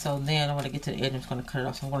 And so then I want to get to the edge. I'm just going to cut it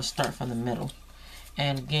off. So I'm going to start from the middle.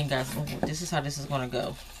 And again, guys, this is how this is going to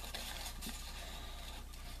go.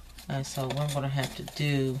 And so what I'm going to have to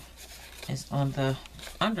do is on the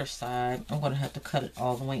underside, I'm going to have to cut it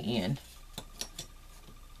all the way in.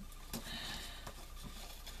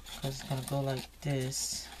 Because it's going to go like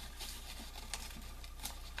this.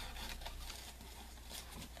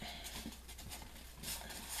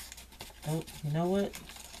 Oh, you know what?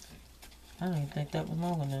 I don't even think that was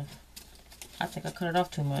long enough. I think I cut it off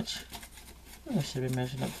too much. I should have been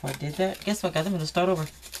measuring up before I did that. Guess what, guys? I'm going to start over.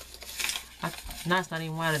 Now it's not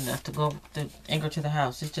even wide enough to go to anchor to the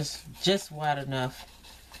house. It's just wide enough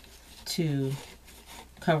to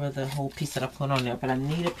cover the whole piece that I put on there. But I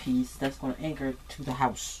need a piece that's going to anchor to the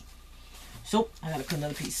house. So I got to put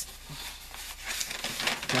another piece.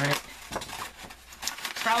 Darn it.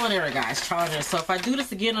 Trial and error, guys. Trial and error. So if I do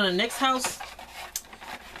this again on the next house,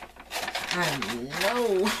 I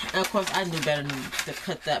know. And of course, I knew better to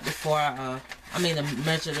cut that before to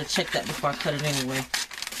measure to check that before I cut it anyway.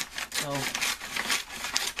 So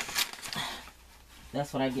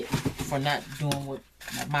that's what I get for not doing what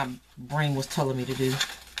my brain was telling me to do.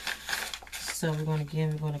 So we're going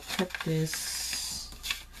to cut this,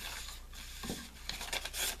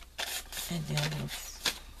 and then I'm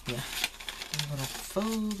going to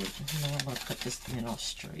fold it. I'm going to cut this in off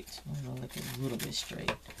straight. I'm going to look a little bit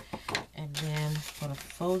straight. And then I'm going to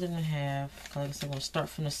fold it in half. Like I said, I'm going to start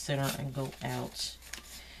from the center and go out.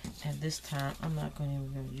 And this time, I'm not going to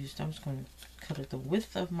even use it. I'm just going to cut it the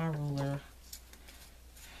width of my ruler.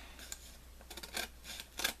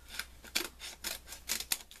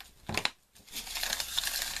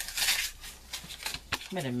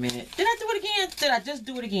 Wait a minute. Did I do it again? Did I just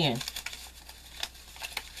do it again?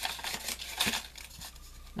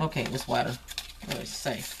 Okay, it's wider. What does it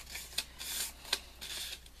say?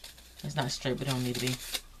 It's not straight, but it don't need to be.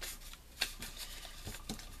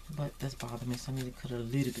 But that's bothering me, so I need to cut it a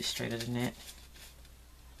little bit straighter than that.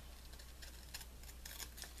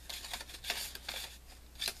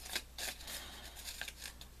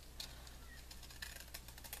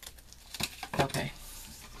 Okay.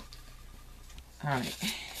 Alright.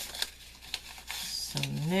 So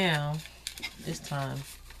now, this time,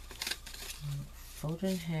 fold it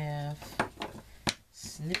in half,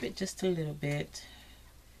 snip it just a little bit.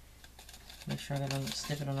 Make sure I got to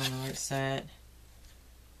snip it on the right side.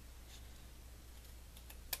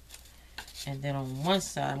 And then on one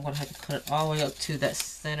side, I'm going to have to cut it all the way up to that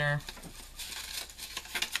center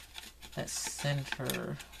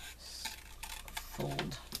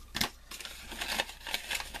fold.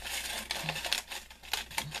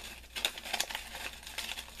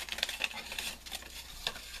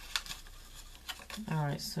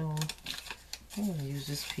 Alright, so I'm going to use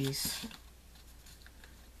this piece.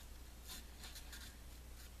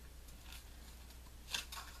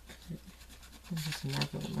 I'm just mark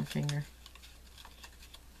it with my finger.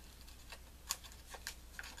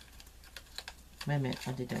 Wait a minute,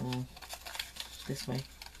 I did that wrong. This way.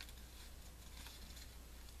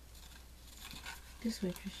 This way,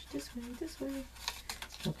 Trish. This way, this way.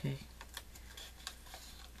 Okay.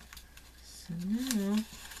 So now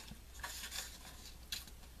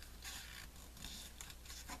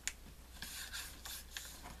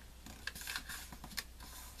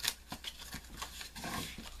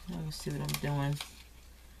let's see what I'm doing.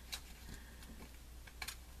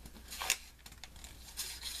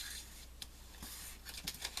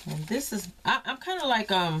 And this is, I'm kind of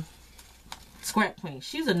like Scrap Queen.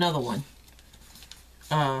 She's another one.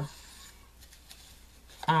 I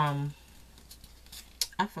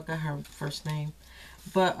forgot her first name,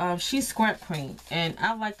 but she's Scrap Queen, and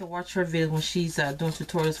I like to watch her videos when she's doing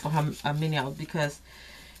tutorials for her mini album, because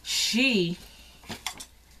she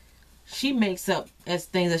makes up as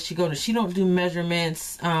things that she goes to. She don't do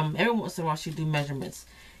measurements. Every once in a while she do measurements,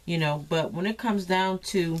 you know, but when it comes down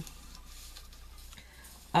to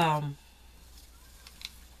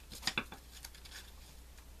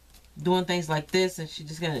doing things like this, and she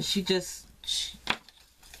just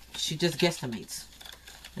guesstimates,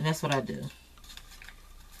 and that's what I do.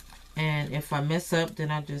 And if I mess up, then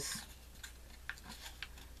I just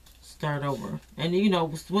start over. And you know,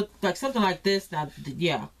 with like something like this, now,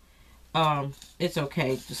 yeah, it's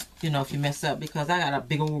okay, just, you know, if you mess up, because I got a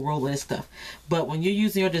big old roll of this stuff. But when you're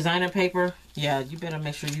using your designer paper, yeah, you better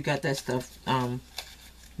make sure you got that stuff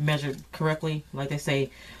measured correctly. Like they say,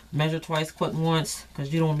 measure twice, cut once,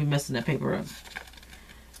 because you don't want to be messing that paper up.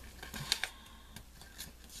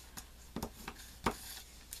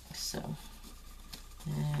 So,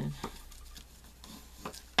 and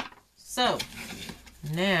so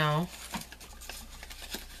now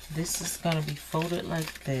this is going to be folded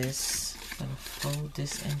like this. I'm going to fold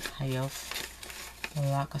this in half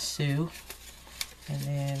like a so. And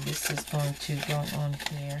then this is going to go on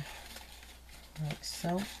here like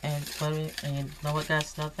so. And put it, and you know what,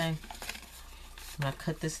 guys, another thing? I'm going to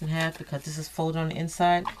cut this in half because this is folded on the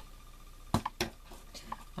inside.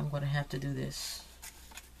 I'm going to have to do this.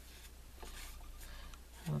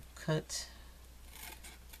 I'm going to cut,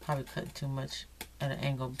 probably cut too much at an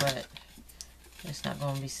angle, but it's not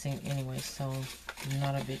going to be seen anyway, so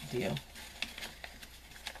not a big deal.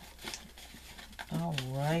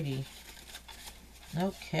 Alrighty.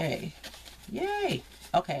 Okay. Yay!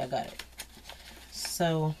 Okay, I got it.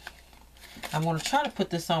 So I'm going to try to put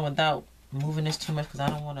this on without moving this too much, because I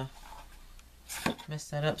don't want to mess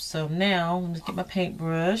that up. So now I'm going to get my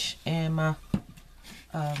paintbrush and my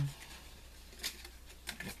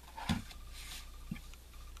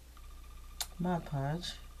Mod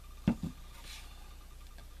Podge,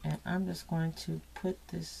 and I'm just going to put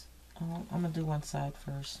this on. I'm going to do one side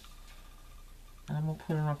first, and I'm going to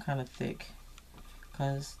put it on kind of thick,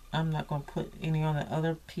 because I'm not going to put any on the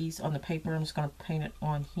other piece on the paper. I'm just going to paint it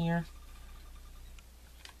on here.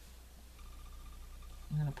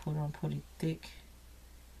 I'm going to put it on pretty thick.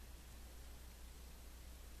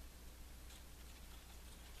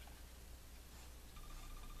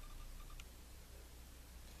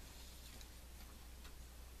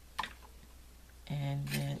 And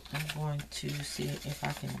then I'm going to see if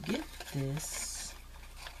I can get this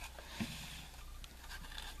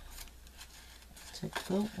to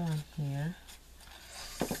go on here.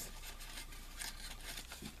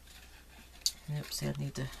 Yep, see, I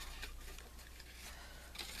need to,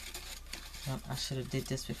 well, I should have did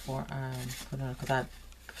this before I put it on, because I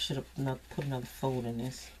should have put another fold in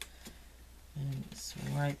this. And it's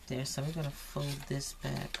right there. So we're going to fold this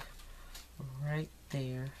back right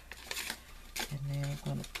there. And then I'm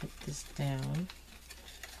going to put this down.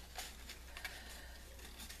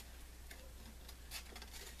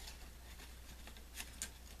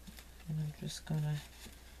 And I'm just going to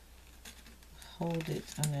hold it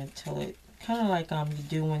until it, kind of like you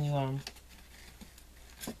do when you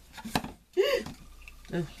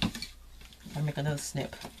ooh, I make another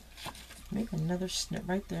snip. Make another snip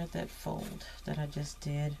right there at that fold that I just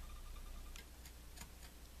did.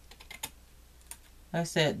 Like I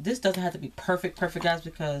said, this doesn't have to be perfect, guys,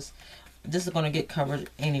 because this is going to get covered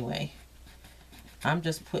anyway. I'm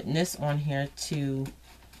just putting this on here to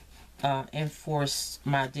enforce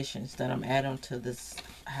my additions that I'm adding to this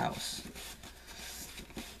house.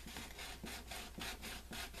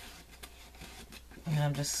 And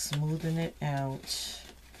I'm just smoothing it out.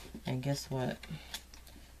 And guess what?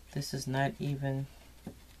 This is not even.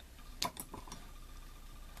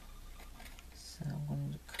 So I'm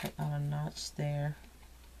going to cut out a notch there.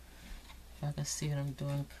 Y'all can see what I'm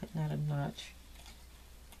doing, cutting out a notch.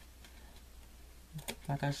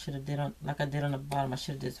 Like I should have did on, like I did on the bottom. I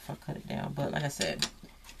should have did if I cut it down. But like I said,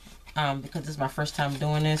 because this is my first time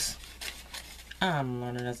doing this, I'm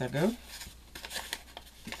learning as I go. And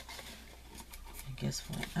guess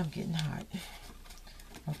what? I'm getting hot.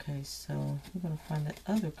 Okay, so we're gonna find that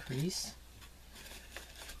other crease,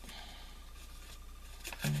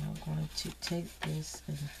 and I'm going to take this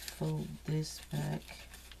and fold this back.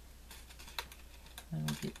 I'm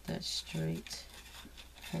gonna get that straight.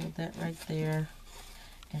 Hold that right there.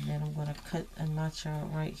 And then I'm going to cut a notch out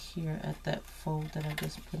right here at that fold that I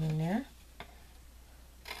just put in there.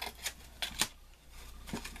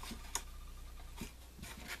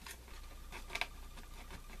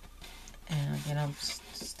 And again, I'm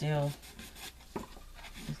still,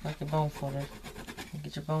 it's like a bone folder. You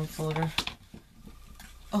get your bone folder.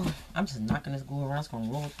 Oh, I'm just knocking this glue around. It's going to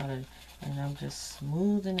roll out of it. And I'm just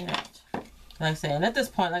smoothing it out. Like I said, and at this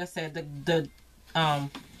point, like I said, the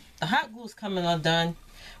hot glue is coming undone,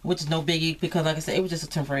 which is no biggie because, like I said, it was just a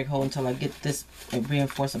temporary hold until I get this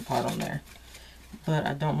reinforcing part on there. But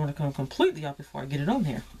I don't want to come completely off before I get it on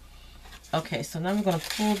here. Okay, so now we're going to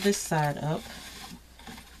pull this side up,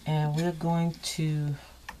 and we're going to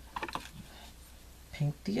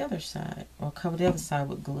paint the other side, or cover the other side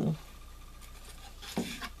with glue.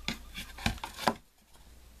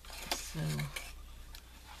 So,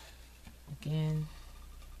 again,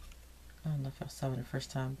 I don't know if y'all saw it the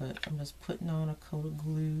first time, but I'm just putting on a coat of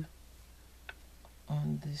glue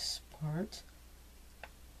on this part.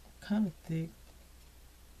 Kind of thick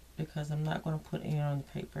because I'm not going to put any on the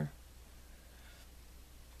paper.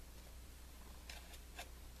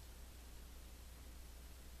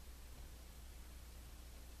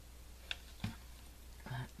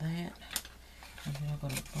 Like that. And then I'm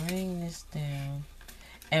going to bring this down.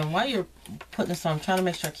 And while you're putting this on, I'm trying to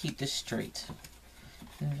make sure I keep this straight.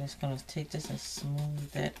 I'm just going to take this and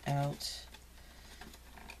smooth that out.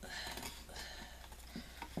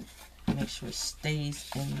 Make sure it stays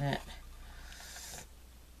in that.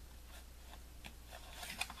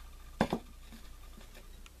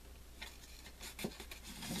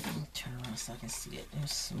 Turn around so I can see it. And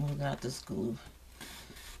smooth out this glue.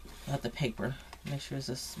 Out the paper. Make sure it's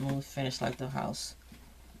a smooth finish like the house.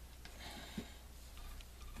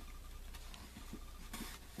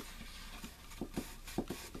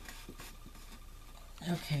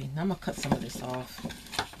 Okay, now I'm going to cut some of this off.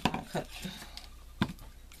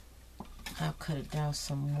 I'll cut it down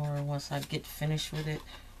some more once I get finished with it.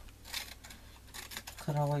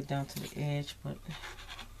 Cut all the way down to the edge, but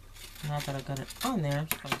now that I got it on there,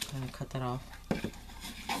 I'm just going to cut that off.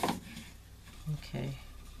 Okay.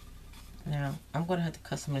 Now, I'm going to have to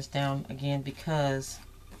cut some of this down again because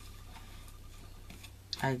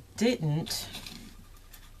I didn't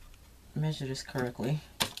measure this correctly.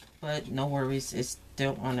 But no worries, it's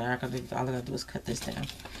still on there. All I gotta do is cut this down.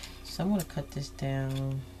 So I'm going to cut this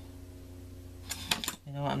down.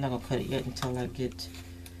 You know what? I'm not going to cut it yet until I get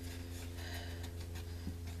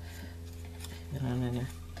it on in there.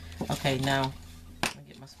 Okay, now I'm going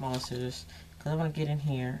to get my smaller scissors because I want to get in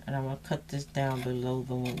here and I'm going to cut this down below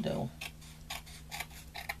the window.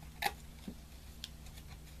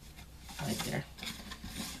 Right there.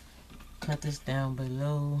 Cut this down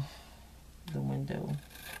below the window.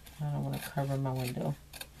 I don't want to cover my window.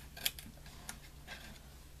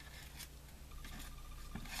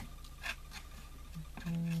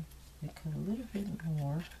 Cut a little bit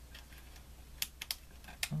more.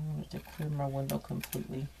 I want it to clear my window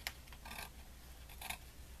completely.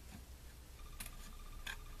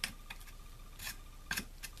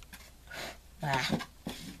 Ah,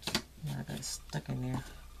 now I got it stuck in there.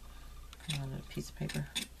 Come on, a piece of paper.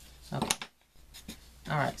 Okay.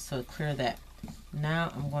 Alright, so clear that.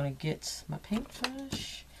 Now I'm going to get my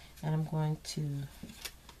paintbrush and I'm going to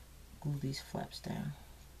glue these flaps down.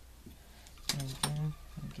 And then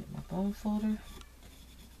I'm get my bone folder.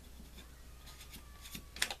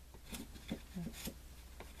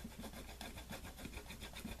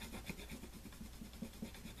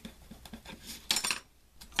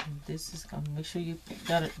 And this is gonna make sure you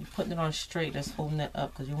got it. You're putting it on straight. That's holding that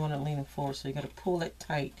up because you want it leaning forward. So you got to pull it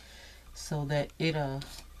tight so that it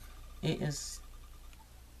is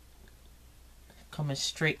coming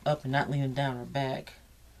straight up and not leaning down or back.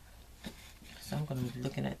 So I'm gonna be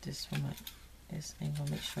looking at this from this angle,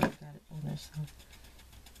 make sure I got it on there. So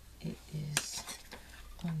it is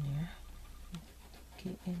on there.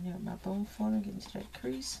 Get in there with my bone folder, get into that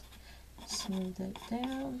crease, smooth that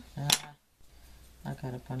down. I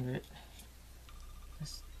got up under it.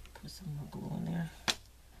 Let's put some more glue in there.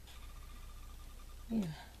 Yeah.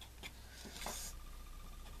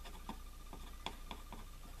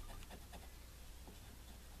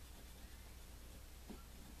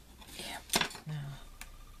 Now,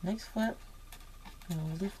 next flap, I'm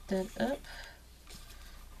gonna lift that up.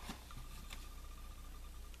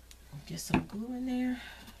 Get some glue in there,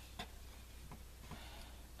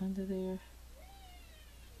 under there.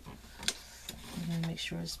 I'm gonna make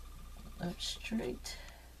sure it's up straight.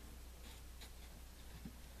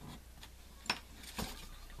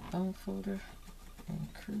 Bone folder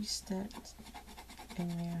and crease that in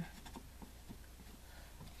there.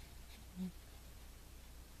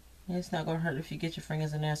 And it's not gonna hurt if you get your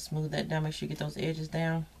fingers in there, smooth that down, make sure you get those edges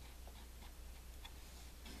down.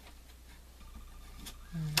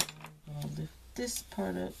 And I'm gonna lift this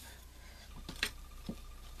part up.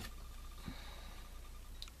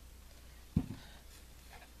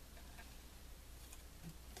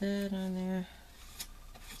 That on there,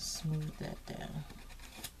 smooth that down.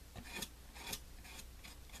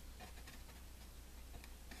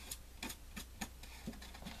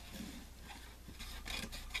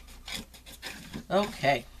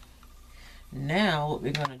 Okay, now what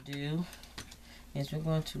we're going to do is we're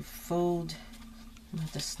going to fold. I'm going to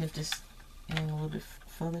have to snip this in a little bit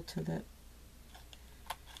further to that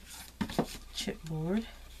chipboard,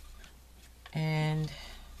 and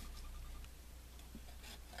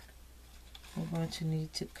we're going to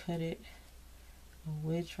need to cut it a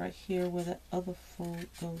wedge right here where the other fold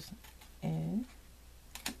goes in,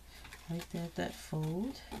 right there at that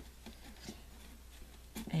fold.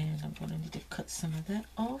 And I'm going to need to cut some of that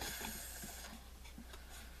off.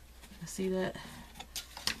 You see that?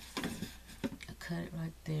 I cut it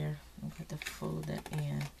right there. I'm going to have to fold that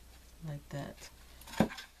in like that.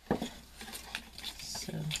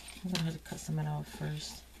 So I'm going to have to cut some of that off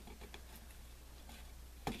first.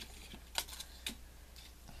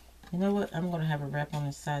 You know what? I'm going to have a wrap on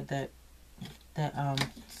inside that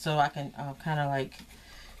so I can kind of like.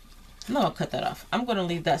 No, I'll cut that off. I'm going to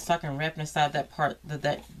leave that so I can wrap inside that part,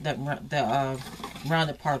 that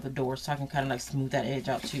rounded part of the door, so I can kind of like smooth that edge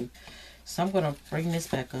out too. So I'm going to bring this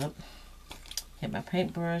back up, get my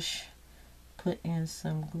paintbrush, put in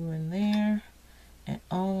some glue in there, and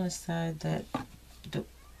all inside that the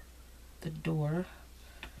door.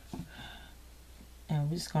 And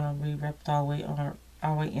we're just going to re-wrap it all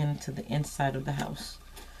the way into the inside of the house.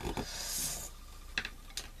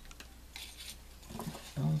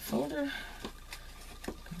 Bone folder,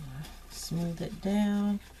 smooth it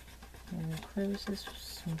down, and crevices,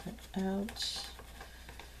 smooth it out.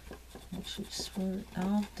 Make sure you smooth it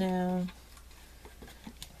all down.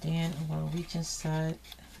 Then I'm going to reach inside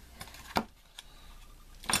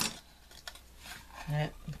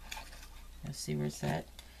that. Let's see where it's at.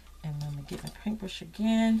 And I'm going to get my paintbrush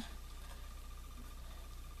again.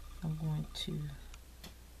 I'm going to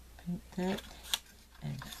paint that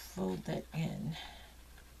and fold that in.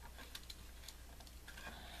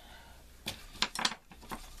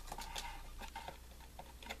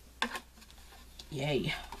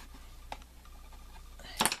 Yay.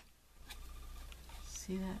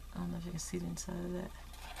 See that? I don't know if you can see the inside of that.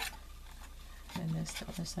 And that's the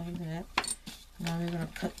other side of that. Now we're going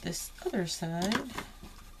to cut this other side.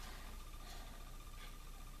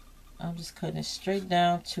 I'm just cutting it straight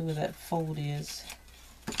down to where that fold is.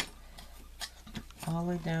 All the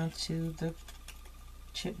way down to the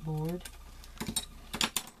chipboard.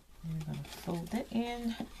 And I'm going to fold that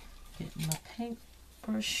in. Get my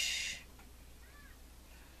paintbrush.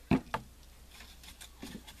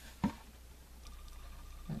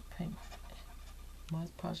 Mod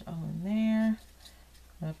Podge all in there.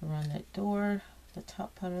 Wrap around that door, the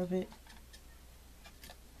top part of it.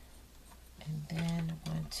 And then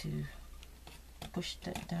I'm going to push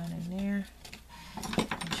that down in there.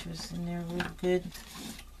 Make sure it's in there real good.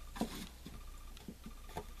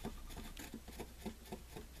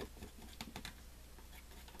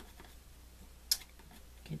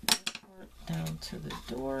 Get that part down to the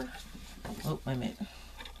door. Oh, wait a minute.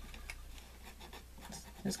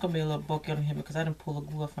 It's going to be a little bulky on here because I didn't pull the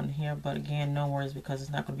glue off on here, but again, no worries because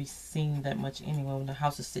it's not going to be seen that much anyway when the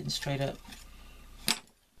house is sitting straight up.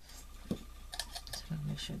 So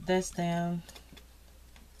make sure that's down.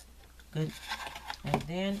 Good. And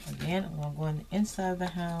then, again, I'm going to go on the inside of the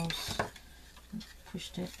house.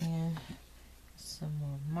 Push that in. Some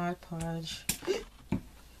more Mod Podge.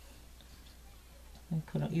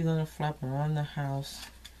 put an either flap around the house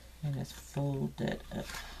and let's fold that up.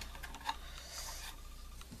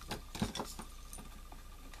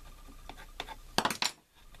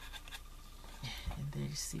 And there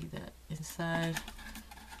you see that inside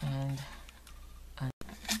and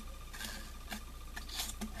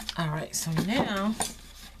alright, so now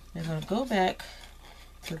we're going to go back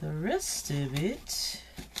to the rest of it.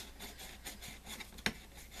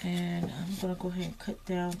 And I'm going to go ahead and cut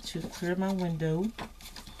down to clear my window.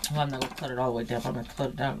 Well, I'm not going to cut it all the way down, but I'm going to cut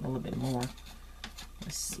it down a little bit more.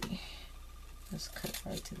 Let's see. Let's cut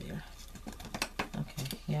right to there.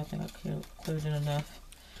 Okay, yeah, I think I cleared it enough.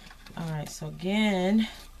 Alright, so again,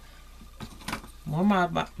 more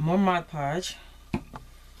Mod Podge.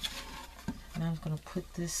 Now I'm going to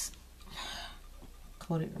put this,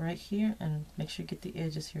 coat it right here, and make sure you get the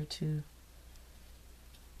edges here too.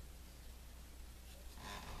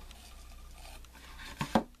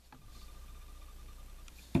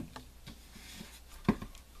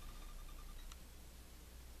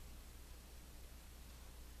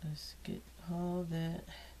 Let's get all that.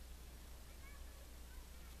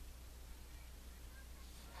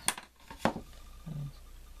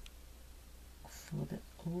 Fold it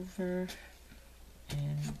over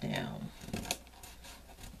and down.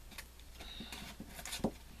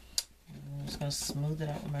 I'm just gonna smooth it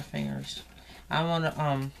out with my fingers. I want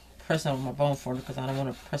to press it with my bone folder because I don't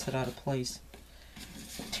want to press it out of place,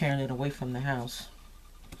 tearing it away from the house.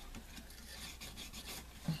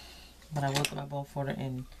 But I will get my bone folder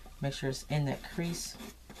and make sure it's in that crease.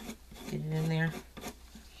 Get it in there.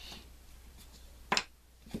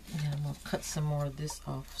 And I'm gonna cut some more of this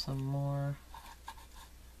off. Some more.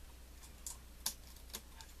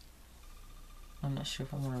 I'm not sure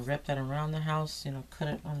if I'm going to wrap that around the house, you know, cut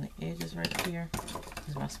it on the edges right here.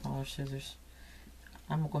 These are my smaller scissors.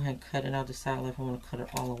 I'm going to go ahead and cut it. I'll decide if I want to cut it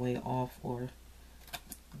all the way off or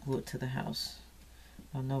glue it to the house.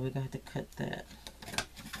 I know we're going to have to cut that.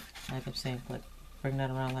 Like I'm saying, like bring that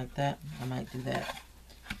around like that. I might do that.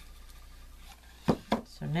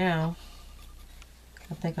 So now,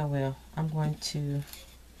 I think I will. I'm going to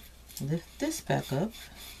lift this back up.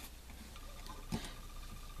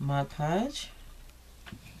 Mod Podge.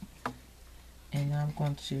 And now I'm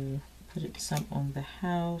going to put it some on the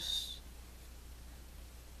house.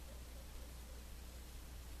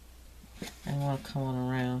 And I want to come on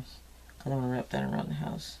around because I want to wrap that around the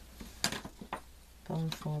house. Bone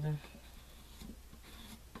folder.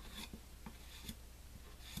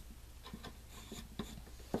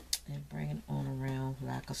 And bring it on around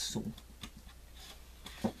like a so.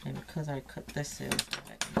 And because I cut this out,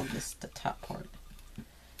 I can do this the top part.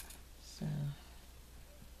 So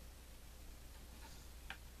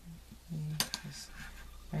just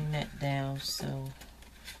bring that down so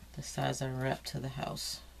the sides are wrapped to the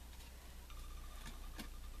house.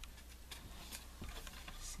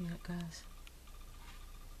 See that, guys?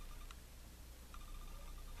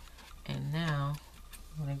 And now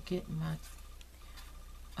I'm gonna get my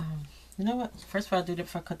you know what? First of all, I do that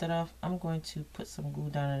before I cut that off. I'm going to put some glue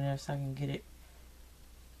down in there so I can get it.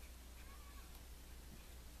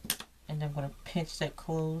 And I'm going to pinch that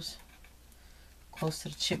close to the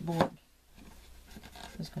chipboard.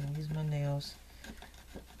 I'm just going to use my nails.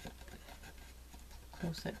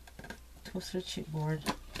 Close to the chipboard.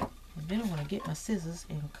 And then I'm going to get my scissors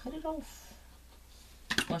and cut it off.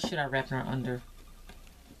 Or should I wrap it under?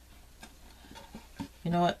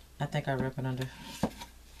 You know what? I think I'll wrap it under.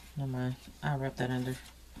 No mind. I'll wrap that under.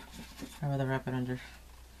 I'd rather wrap it under.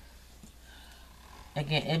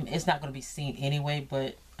 Again, it's not going to be seen anyway,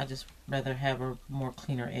 but I just rather have a more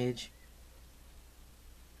cleaner edge.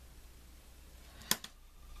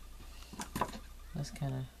 Let's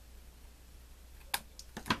kind of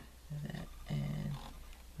do that and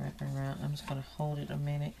wrap it around. I'm just going to hold it a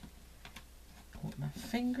minute with my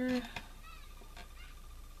finger.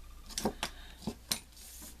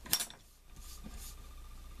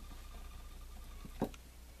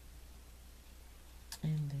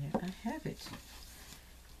 And there I have it.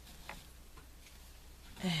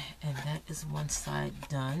 And that is one side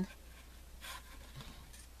done.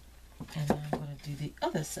 And now I'm going to do the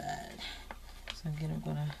other side. So again, I'm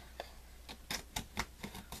going to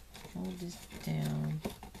hold this down.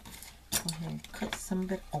 Go ahead and cut some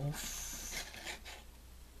of it off.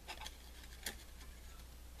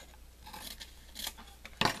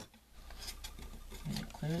 And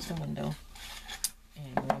it clears the window.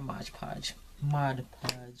 And more Mod Podge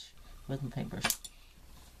with my paintbrush.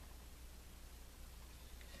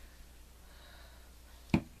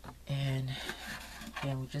 And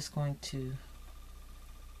yeah, we're just going to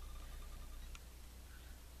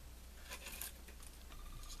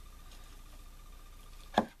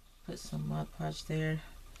put some Mod Podge there.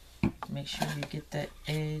 Make sure you get that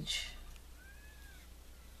edge.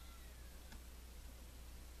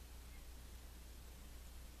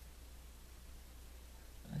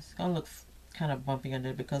 It's gonna look kind of bumpy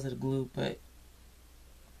under because of the glue, but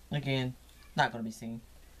again, not gonna be seen.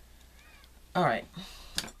 All right,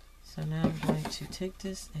 so now I'm going to take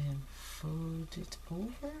this and fold it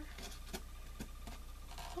over.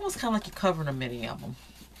 Almost kind of like you're covering a mini album.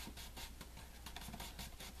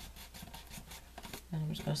 And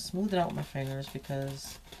I'm just gonna smooth it out with my fingers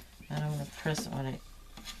because I don't want to press on it.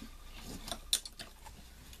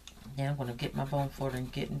 Then I'm gonna get my bone folder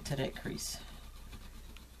and get into that crease.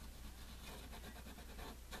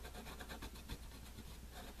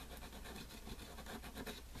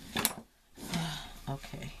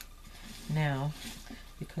 Okay, now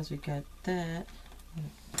because we got that, I'm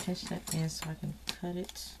gonna pinch that in so I can cut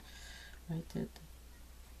it right there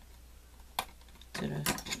to the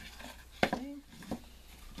thing.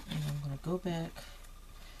 And I'm gonna go back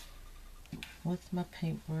with my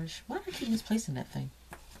paintbrush. Why do I keep misplacing that thing?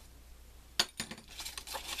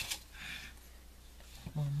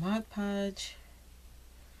 More Mod Podge.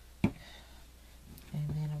 And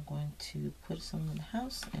then I'm going to put some in the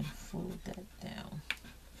house and fold that down.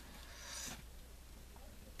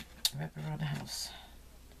 Wrap it around the house.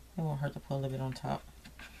 It won't hurt to put a little bit on top.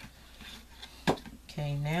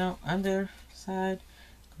 Okay, now underside,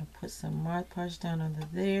 I'm going to put some Mod Podge down under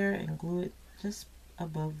there and glue it just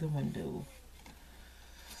above the window.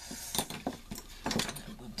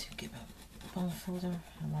 I'm going to get my bone folder.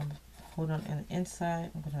 I'm going to hold on the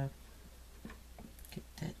inside. I'm going to get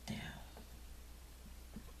that down.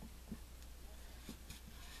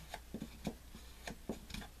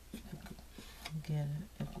 Again,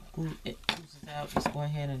 it oozes out. Just go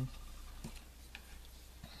ahead and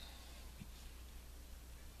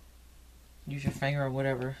use your finger or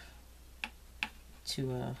whatever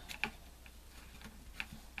to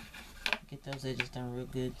get those edges done real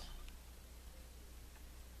good.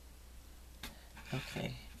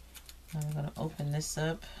 Okay, now I'm going to open this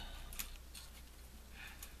up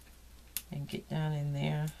and get down in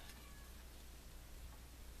there.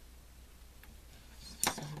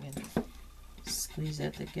 So we can squeeze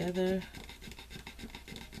that together.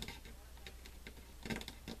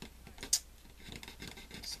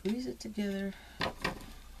 Squeeze it together. I'm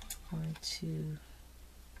going to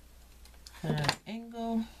put an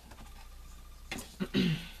angle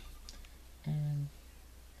and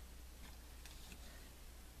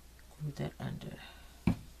glue that under.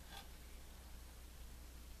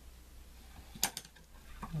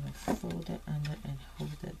 I'm going to fold that under and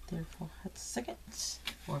hold that there for a hot second,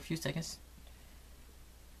 or a few seconds.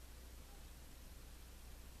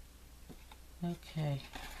 Okay,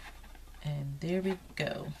 and there we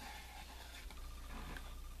go.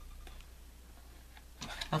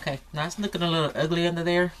 Okay, now it's looking a little ugly under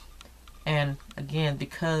there, and again,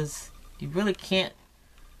 because you really can't,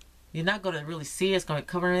 you're not going to really see it's going to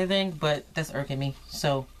cover anything, but that's irking me.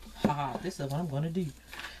 So, haha, this is what I'm going to do.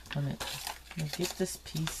 I'm going to get this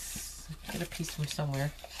piece, get a piece from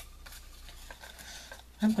somewhere.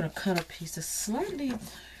 I'm going to cut a piece that's slightly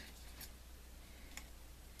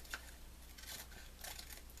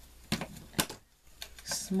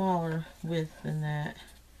smaller width than that,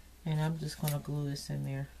 and I'm just going to glue this in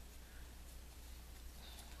there.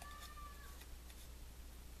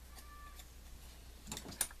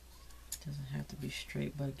 Doesn't have to be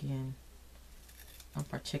straight, but again, I'm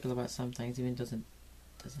particular about some things, even doesn't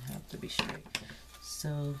have to be straight. So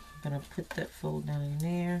I'm gonna put that fold down in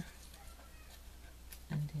there,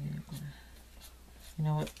 and then I'm gonna, you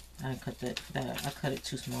know what? I cut that. I cut it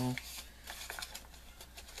too small.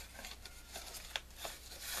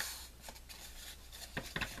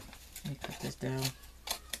 Let me cut this down,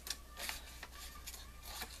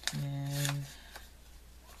 and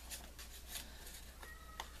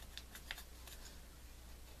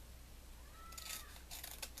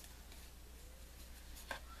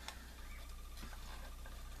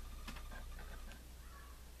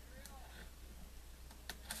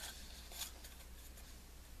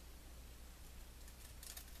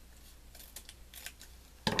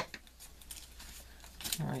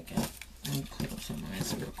alright guys, let me clean up some of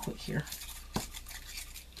this real quick here.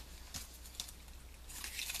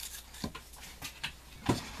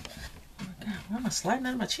 Oh my God, why am I sliding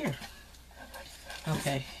out of my chair?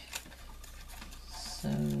 Okay, so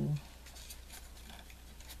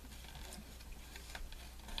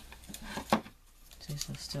this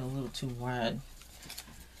is still a little too wide.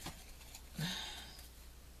 So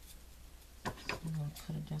I'm going to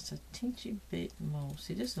cut it just a teensy bit more.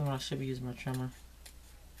 See, this is when I should be using my trimmer.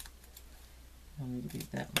 don't need to be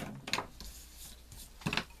that long.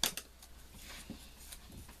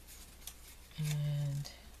 And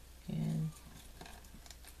again,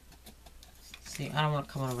 see, I don't want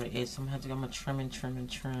to come over the edge, so I'm gonna trim and trim and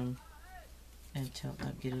trim until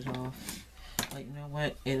I get it off. But you know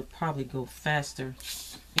what? It'll probably go faster,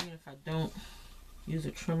 even if I don't use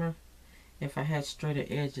a trimmer. If I had straighter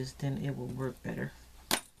edges, then it will work better.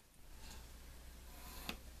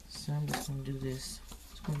 So I'm just gonna do this.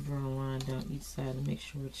 Just gonna draw a line down each side and make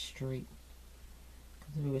sure it's straight.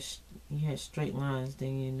 Because if you had straight lines,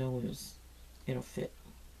 then you know it'll fit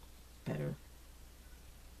better.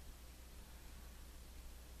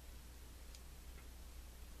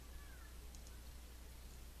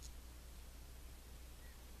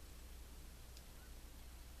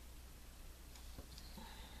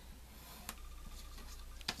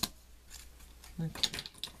 Okay.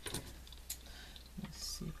 Let's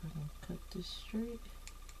see if I can cut this straight.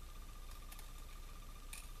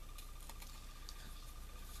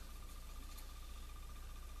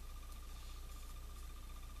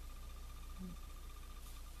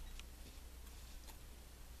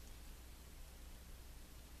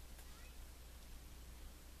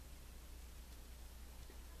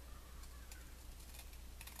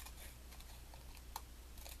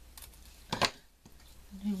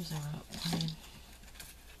 Here was our outline.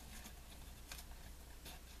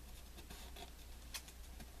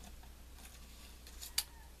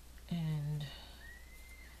 And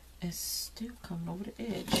it's still coming over the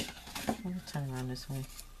edge. Let me turn around this way.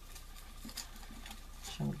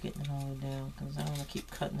 So I'm getting it all the way down because I don't want to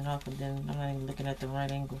keep cutting it off and then I'm not even looking at the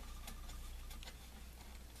right angle.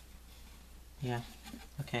 Yeah,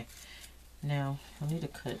 okay. Now I need to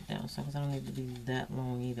cut it down so because I don't need to be that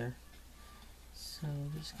long either. So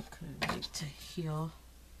we're just gonna cut it right to here.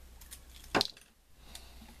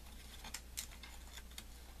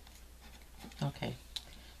 Okay.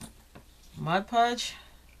 Mod Podge.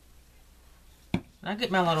 I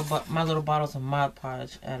get my little bottles of Mod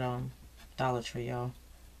Podge at Dollar Tree, y'all.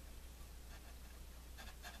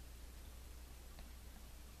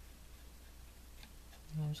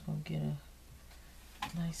 I'm just gonna get a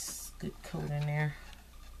nice good coat in there.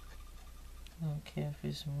 I don't care if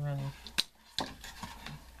it's running.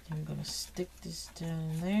 Then we're gonna stick this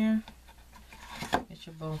down there. Get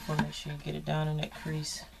your bone for, make sure you get it down in that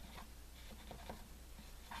crease.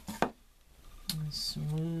 And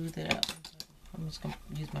smooth it out. I'm just gonna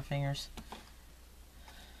use my fingers.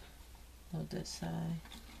 Hold that side.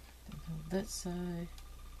 Hold that side.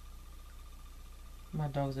 My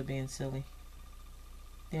dogs are being silly.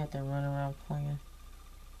 They're out there running around playing.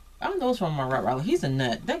 I don't know what's wrong with my Rottweiler. He's a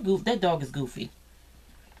nut. That dog is goofy.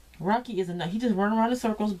 Rocky is a nut. He just run around in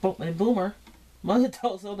circles. And Boomer, mother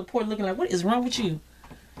dog's on the porch looking like, what is wrong with you?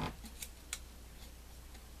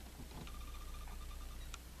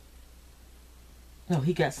 No,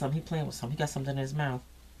 he got some. He playing with some. He got something in his mouth.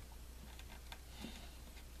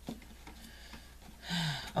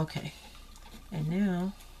 Okay. And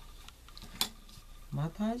now,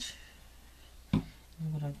 Mod Podge.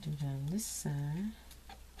 And what I do down this side.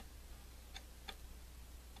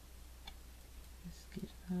 Let's get it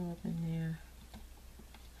all up in there.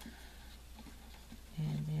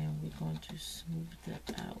 And then we're going to smooth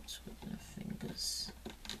that out with the fingers.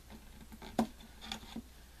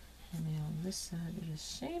 And then on this side, do the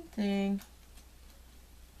same thing.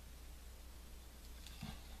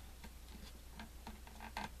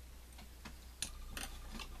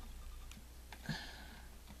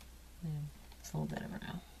 And fold that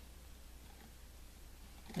around.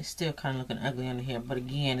 It's still kind of looking ugly under here, but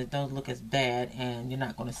again, it don't look as bad, and you're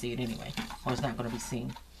not going to see it anyway, or it's not going to be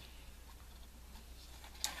seen.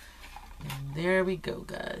 And there we go,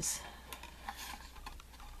 guys.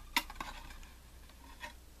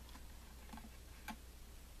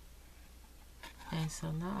 And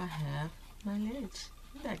so now I have my ledge.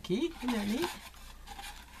 Isn't that cute? Isn't that neat?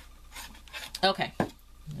 Okay,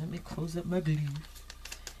 let me close up my glue.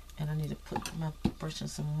 And I need to put my brush in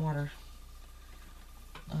some water.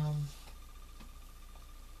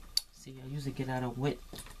 See, I usually get out a wet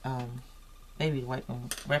baby wipe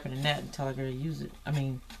and wrap it in that until I gotta use it. I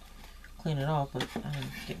mean, clean it off, but I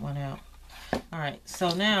didn't get one out. Alright, so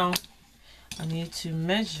now I need to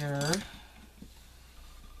measure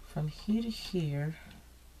from here to here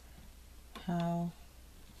how,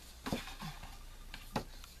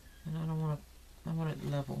 and I want it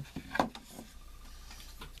level.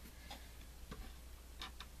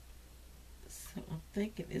 So I'm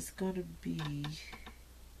thinking it's going to be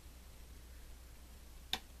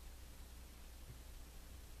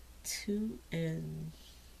 2 and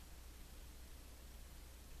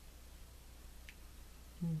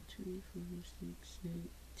 1, 2, 4, 6, 8,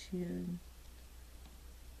 10,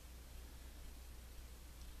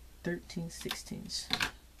 13 sixteenths.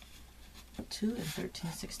 2 and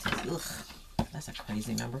 13 sixteenths. Ugh, that's a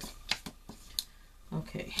crazy number.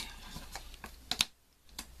 Okay.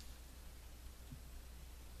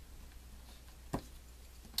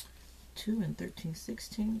 Two and 13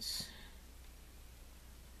 sixteenths.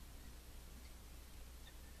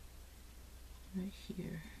 Right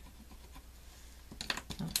here.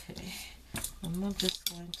 Okay. I'm just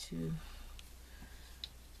going to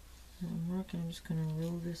mark. I'm just going to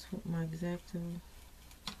roll this with my X-Acto.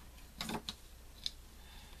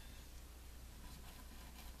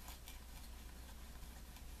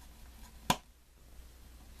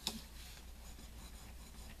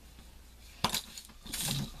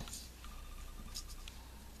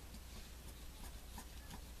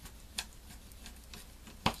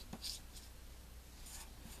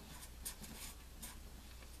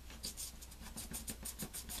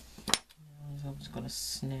 I'm just going to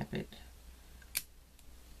snap it.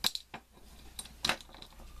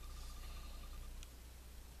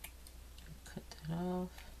 Cut that off.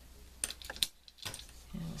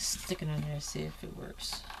 And stick it on there, see if it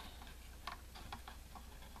works.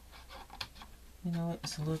 You know what?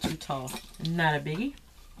 It's a little too tall. Not a biggie.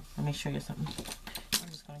 Let me show you something. I'm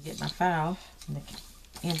just going to get my file and the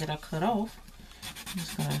end that I cut off. I'm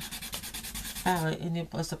just going to file it, and then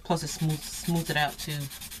plus it smooths it out too.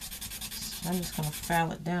 So I'm just going to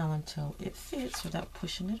file it down until it fits without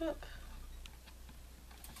pushing it up.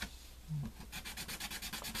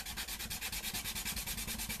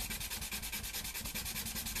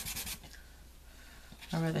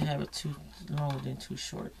 I'd rather have it too long than too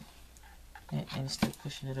short, and still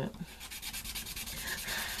pushing it up.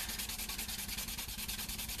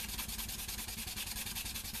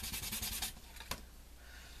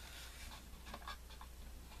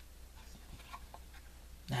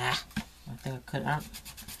 I think I cut out.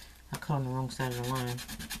 I cut on the wrong side of the line.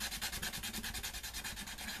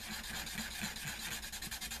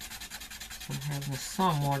 I'm having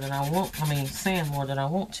some more than I want. I mean, sand more than I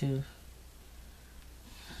want to.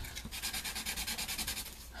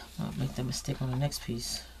 I'll make the mistake on the next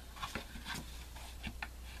piece.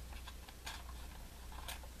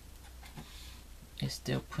 It's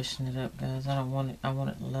still pushing it up, guys. I don't want it. I want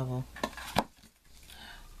it level.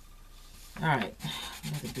 All right,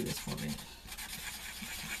 I'm gonna do this for me.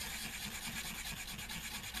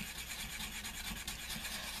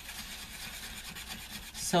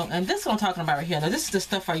 So, and this is what I'm talking about right here. Now, this is the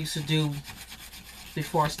stuff I used to do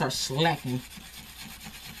before I start slacking.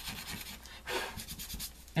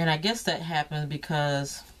 And I guess that happened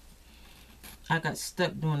because I got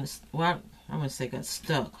stuck doing this. Well, I'm gonna say got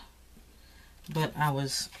stuck, but I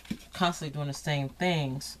was constantly doing the same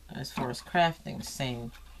things as far as crafting, the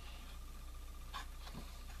same.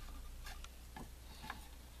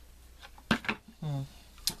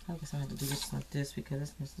 I guess I have to do this like this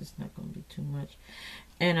because it's just not going to be too much.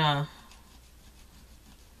 And I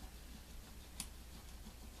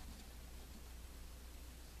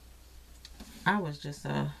was just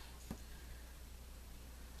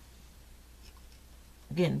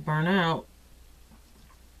getting burnt out,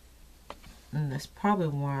 and that's probably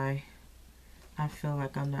why I feel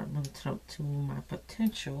like I'm not living up to my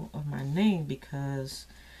potential of my name, because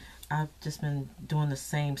I've just been doing the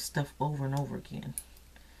same stuff over and over again.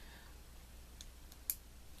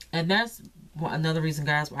 And that's another reason,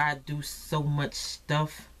 guys, why I do so much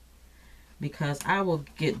stuff, because I will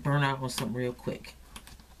get burnt out on something real quick.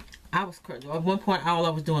 At one point, all I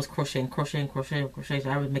was doing was crocheting.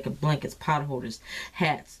 I was making blankets, pot holders,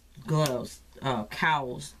 hats, gloves,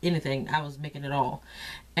 cowls, anything. I was making it all.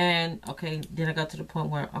 And, okay, then I got to the point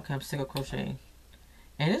where, okay, I'm sick of crocheting.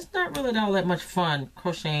 And it's not really all that much fun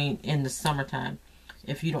crocheting in the summertime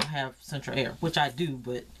if you don't have central air, which I do,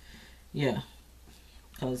 but yeah.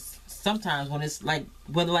 Because sometimes when it's like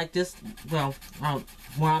weather like this, well,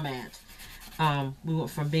 where I'm at, we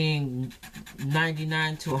went from being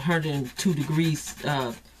 99 to 102 degrees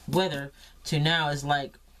weather to now it's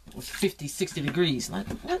like 50, 60 degrees. Like,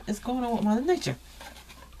 what is going on with Mother Nature?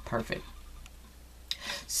 Perfect.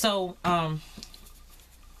 So,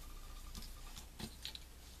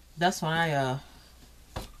 that's when I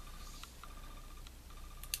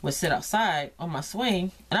would sit outside on my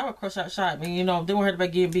swing, and I would crochet outside. I mean, you know, didn't worry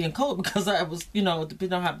about being cold, because I was, you know,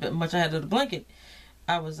 depending on how much I had of the blanket,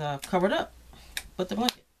 I was covered up with the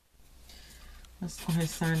blanket. Let's go ahead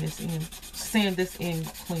and sand this in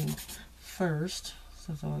clean first.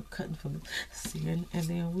 So I'm cutting from the sand, and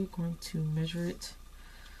then we're going to measure it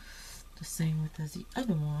the same with as the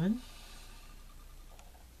other one.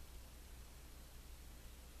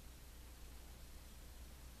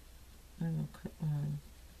 cut on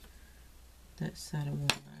that side of one.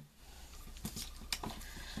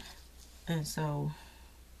 And so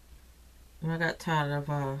when I got tired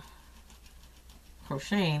of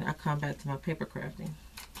crocheting, I come back to my paper crafting.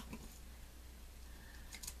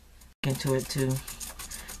 Into it too,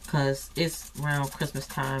 because it's around Christmas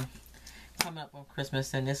time, coming up on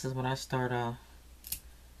Christmas, and this is when I start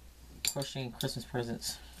crocheting Christmas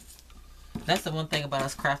presents. That's the one thing about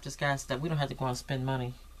us crafters, guys, that we don't have to go out and spend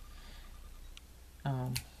money.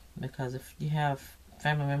 Because if you have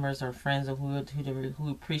family members or friends or who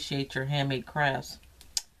appreciate your handmade crafts,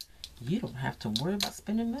 you don't have to worry about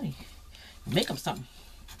spending money. Make them something.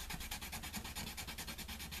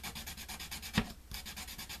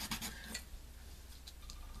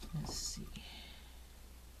 Let's see.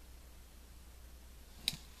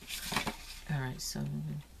 Alright, so...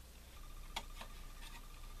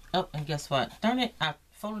 Oh, and guess what? Darn it, I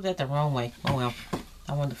folded that the wrong way. Oh well.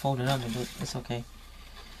 I wanted to fold it under, but it's okay.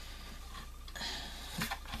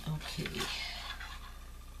 Okay.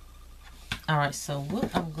 Alright, so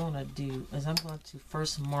what I'm going to do is I'm going to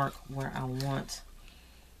first mark where I want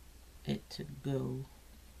it to go.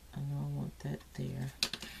 I know I want that there.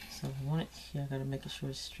 So I want it here. I got to make sure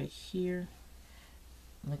it's straight here.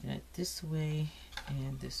 I'm looking at it this way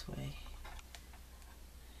and this way.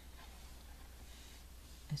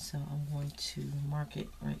 And so I'm going to mark it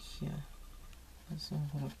right here. So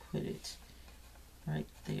I'm going to put it right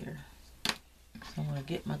there. So I'm going to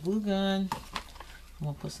get my glue gun. I'm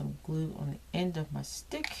going to put some glue on the end of my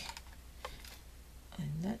stick.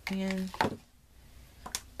 And that end.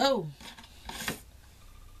 Oh!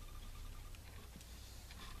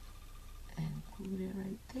 And glue it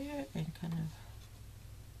right there and kind of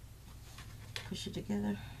push it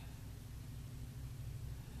together.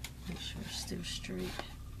 Make sure it's still straight.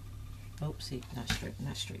 Oh, see, not straight,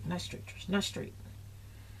 not straight, not straight, not straight.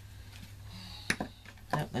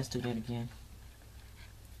 Yep, let's do that again.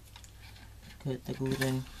 Good, the glue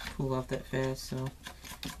didn't pull off that fast, so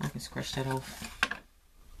I can scratch that off.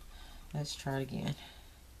 Let's try it again.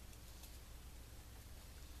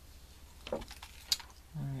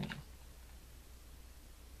 Alright.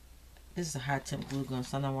 This is a high temp glue gun,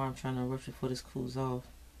 so I know why I'm trying to rush before this cools off.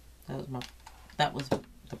 That was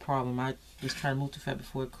the problem. I was trying to move too fast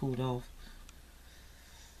before it cooled off.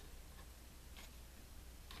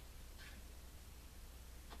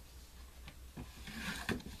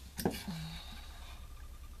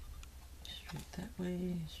 Straight that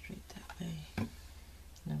way, straight that way. And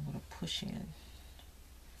I'm going to push in.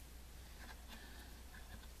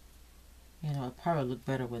 You know, it probably look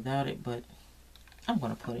better without it, but I'm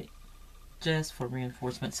going to put it just for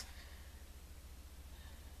reinforcements.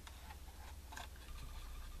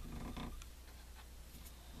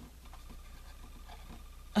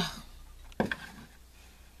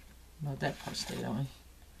 No, that part stayed on.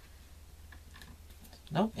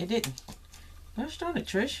 Nope, it didn't. Let's start it,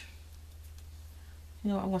 Trish. You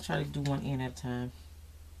know, I'm going to try to do one end at a time.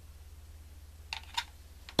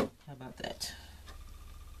 How about that?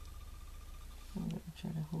 I'm going to try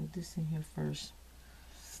to hold this in here first.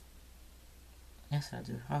 That's what I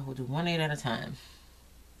do. I will do one end at a time.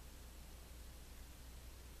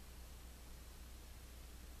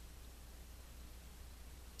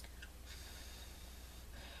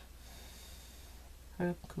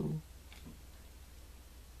 Cool.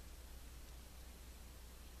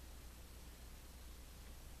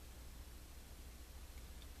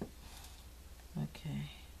 Okay.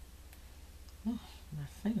 Oh, my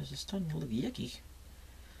fingers are starting to look yucky.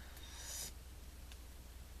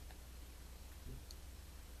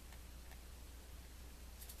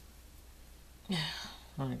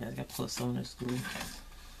 Alright guys, I gotta put some of this glue.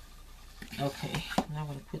 Okay, now I'm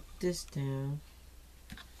gonna put this down.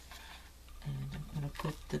 And I'm going to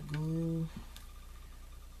put the glue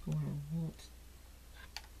where I want.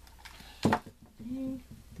 And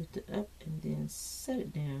lift it up and then set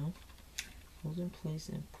it down. Hold in place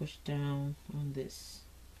and push down on this.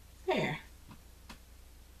 There.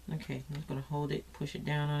 Okay, I'm going to hold it, push it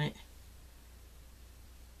down on it.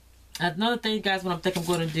 Another thing, guys, what I think I'm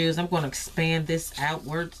going to do is I'm going to expand this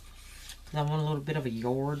outwards. Because I want a little bit of a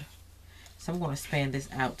yard. So I'm going to expand this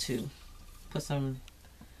out too. Put some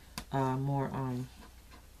more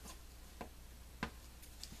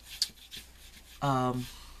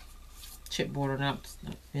chipboard on up,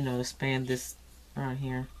 you know, expand this around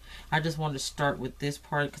here. I just wanted to start with this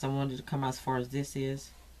part because I wanted to come out as far as this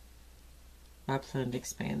is. I plan to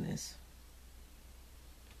expand this.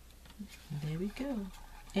 There we go.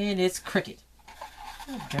 And it's cricket.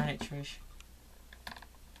 Oh, darn it, Trish.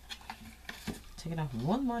 Take it off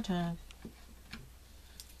one more time.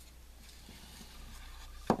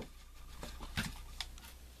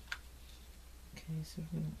 Okay, so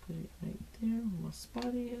we're gonna put it right there where my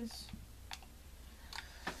spot is.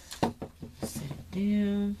 Set it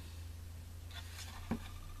down. I'm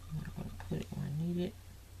gonna put it where I need it.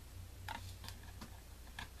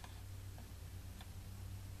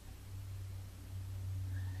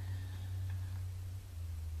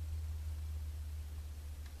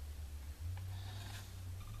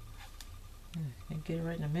 Can't get it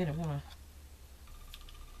right in a minute, won't I?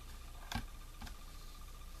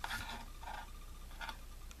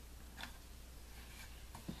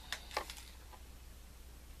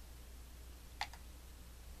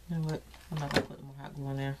 You know what? I'm not gonna put more hot glue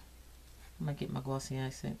on there. I'm gonna get my glossy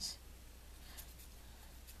accents.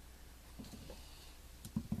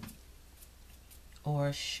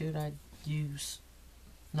 Or should I use...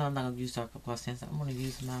 No, I'm not gonna use dark glossy accents. I'm gonna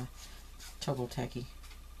use my Turbo Tacky.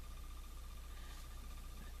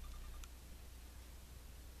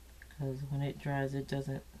 Because when it dries,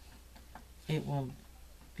 it won't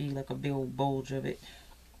be like a big old bulge of it.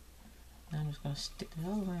 Now I'm just gonna stick it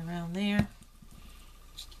all the way around there.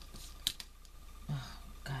 Oh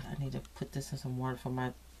God, I need to put this in some water before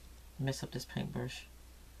I mess up this paintbrush.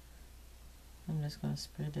 I'm just gonna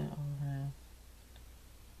spread that all around,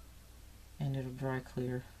 and it'll dry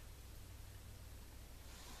clear.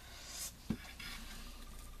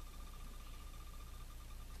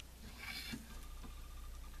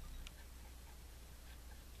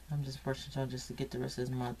 I'm just brushing on just to get the rest of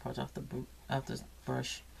this Mod Podge off the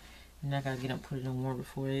brush. And I gotta get up and put it in water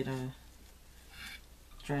before it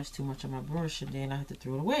dries too much on my brush, and then I have to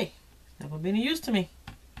throw it away. It's not gonna be any use to me.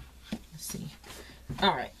 Let's see.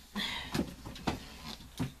 Alright.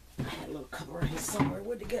 I had a little cover right here somewhere.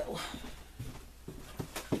 Where'd it go?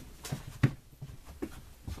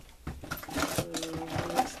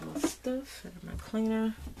 That's my stuff. I got my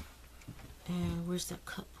cleaner. And where's that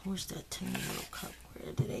cup? Where's that tiny little cup?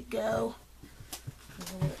 Where did it go?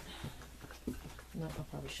 No, I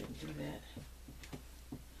probably shouldn't do that.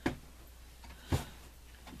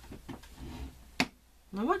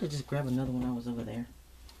 I might have just grabbed another one that was over there.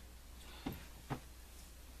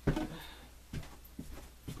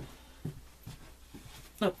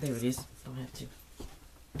 Oh, there it is. Don't have to.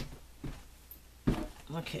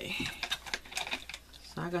 Okay.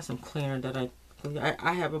 So I got some cleaner that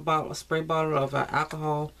I have a spray bottle of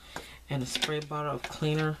alcohol and a spray bottle of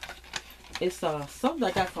cleaner. It's something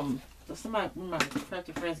I got from somebody, one of my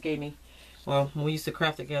crafty friends gave me. Well, when we used to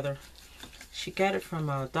craft together. She got it from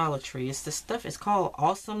Dollar Tree. It's the stuff. It's called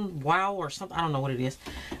Awesome Wow or something. I don't know what it is.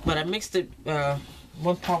 But I mixed it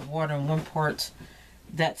 1 part water and 1 part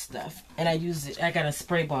that stuff. And I use it. I got a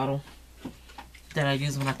spray bottle that I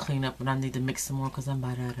use when I clean up. And I need to mix some more because I'm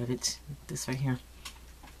about out of it. This right here.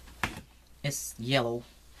 It's yellow.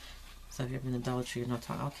 So if you're in the Dollar Tree, you're not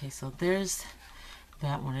talking. Okay, so there's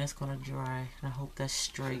that one. It's going to dry. And I hope that's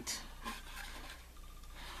straight.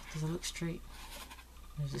 Does it look straight?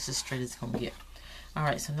 It's just as straight as it's going to get.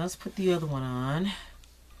 Alright, so now let's put the other one on.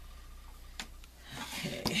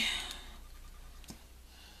 Okay. I'm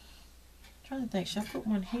trying to think. Should I put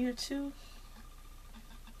one here too?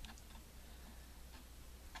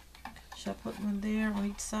 Should I put one there on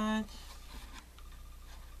each side?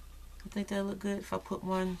 I think that'll look good if I put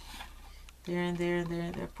one there and there and there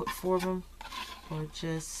and there. Put 4 of them or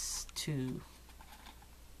just 2.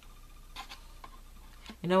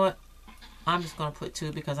 You know what? I'm just going to put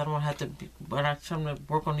 2 because I don't want to have to, when I'm trying to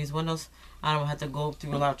work on these windows, I don't have to go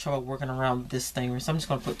through a lot of trouble working around this thing. So I'm just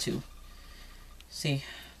going to put 2. See,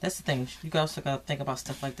 that's the thing. You guys also got to think about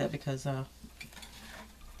stuff like that because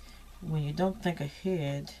when you don't think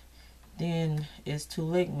ahead, then it's too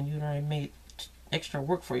late when you already made extra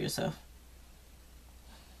work for yourself.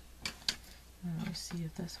 Let me see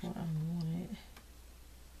if that's what I wanted.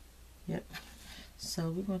 Yep. So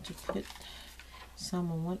we're going to put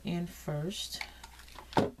some on one end first,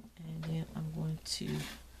 and then I'm going to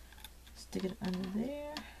stick it under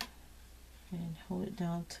there and hold it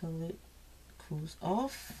down till it cools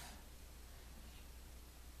off.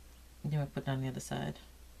 And then we'll put it on the other side.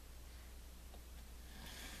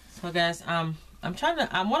 So guys, I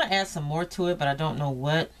want to add some more to it, but I don't know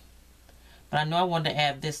what. But I know I wanted to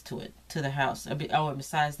add this to it, to the house. Oh,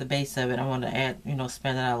 besides the base of it, I want to add,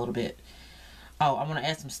 expand it out a little bit. Oh, I want to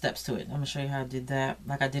add some steps to it. I'm going to show you how I did that,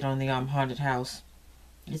 like I did on the haunted house.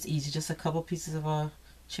 It's easy, just a couple pieces of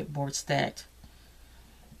chipboard stacked.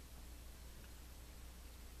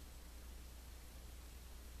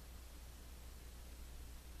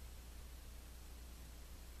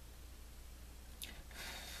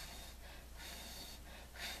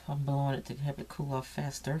 I'm blowing it to have it cool off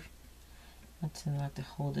faster. I tend to like to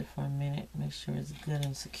hold it for a minute, make sure it's good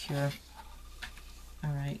and secure.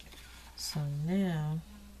 Alright, So now,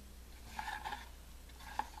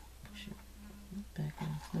 push it back in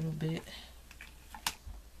a little bit.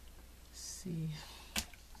 See,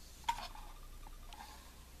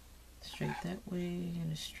 straight that way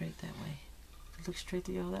and straight that way. Look straight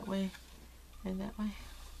to y'all that way and that way.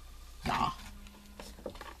 Yeah.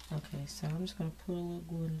 Okay, so I'm just gonna put a little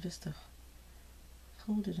glue in just to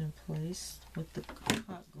hold it in place with the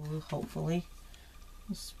hot glue, hopefully.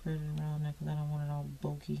 I'll spread it around there because I don't want it all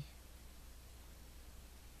bulky.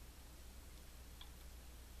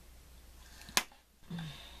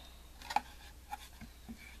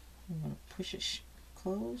 I'm gonna push it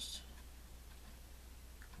closed.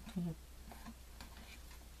 I'm gonna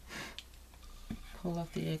pull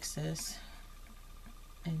off the excess,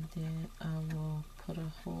 and then I will put a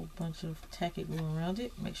whole bunch of tacky glue around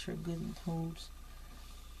it. Make sure it good and holds.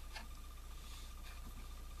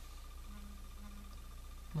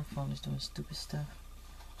 My phone is doing stupid stuff.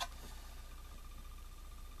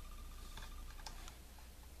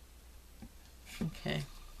 Okay.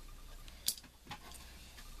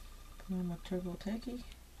 Put on my turbo tacky.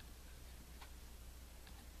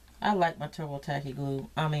 I like my turbo tacky glue.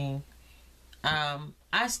 I mean,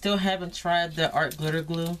 I still haven't tried the art glitter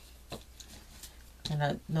glue, and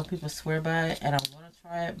I know people swear by it, and I want to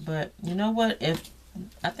try it. But you know what?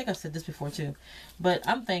 I think I've said this before too, but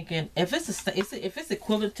I'm thinking if it's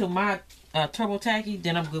equivalent to my turbo tacky,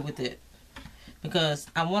 then I'm good with it, because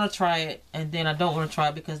I want to try it, and then I don't want to try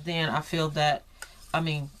it because then I feel that, I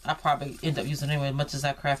mean, I probably end up using it anyway. As much as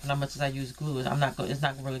I craft and how much as I use glue, it's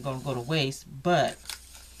not really going to go to waste. But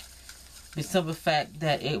the simple fact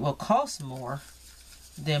that it will cost more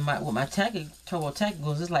than my turbo tacky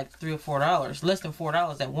glue is like $3 or $4, less than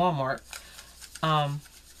 $4 at Walmart.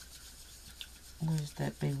 Where's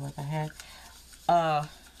that big one I had?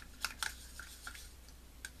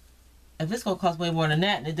 If it's gonna cost way more than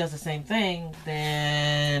that and it does the same thing,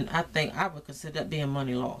 then I think I would consider that being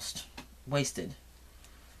money lost, wasted.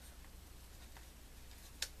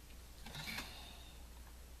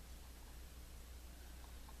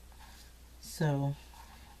 So,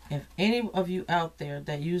 if any of you out there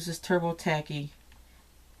that uses turbo tacky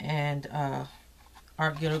and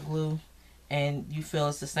art glitter glue, and you feel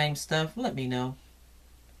it's the same stuff, let me know.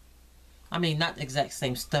 I mean, not the exact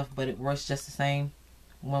same stuff, but it works just the same.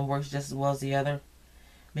 One works just as well as the other.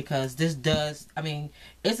 Because this does, I mean,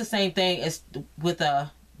 it's the same thing as with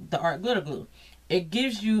the art glitter glue. It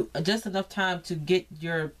gives you just enough time to get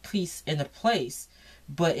your piece into place,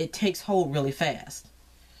 but it takes hold really fast.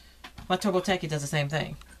 My turbo tacky does the same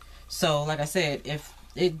thing. So, like I said, if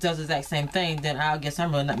it does the exact same thing, then I guess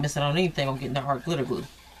I'm really not missing on anything on getting the art glitter glue.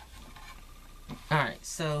 Alright,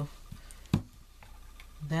 so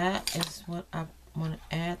that is what I want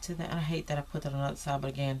to add to that. I hate that I put that on the other side, but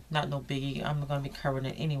again, not no biggie. I'm going to be covering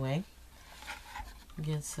it anyway.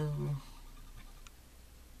 Again, so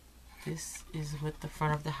this is what the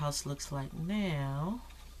front of the house looks like now.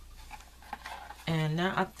 And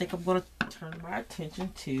now I think I'm going to turn my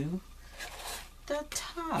attention to the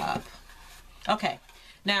top. Okay,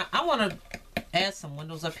 now I want to add some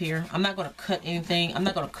windows up here. I'm not going to cut anything. I'm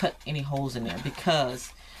not going to cut any holes in there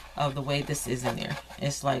because of the way this is in there.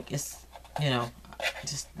 It's like, it's, you know,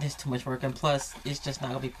 just, it's too much work. And plus, it's just not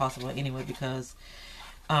going to be possible anyway because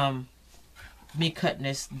me cutting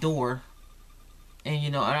this door, and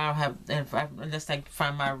you know, I don't have, unless I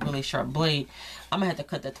find my really sharp blade, I'm going to have to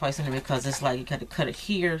cut that twice anyway because it's like you got to cut it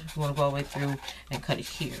here. You want to go all the way through and cut it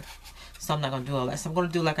here. So I'm not going to do all that. So I'm going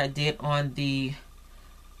to do like I did on the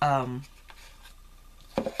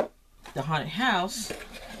haunted house,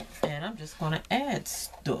 and I'm just going to add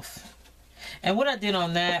stuff. And what I did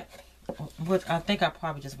on that, what I think I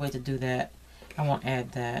probably just wait to do that. I won't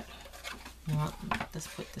add that. Well, let's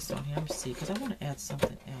put this on here. Let me see, because I want to add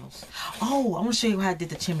something else. Oh, I want to show you how I did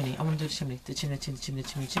the chimney. I want to do the chimney.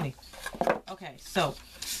 Okay, so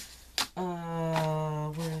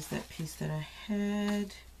where is that piece that I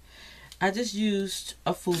had? I just used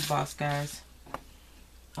a food box, guys.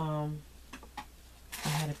 I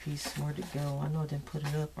had a piece. Where'd it go? I know I didn't put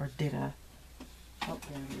it up, or did I? Oh,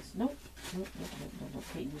 there it is. Nope. Nope.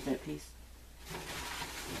 Can't use that piece.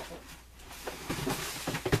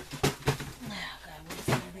 Oh, God, what is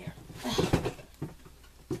in there?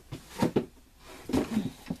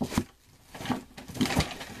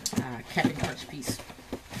 Captain Crunch piece.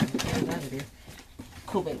 Get it out of there.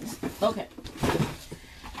 Cool babies. Okay.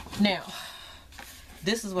 Now,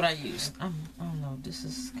 this is what I use. I don't know. This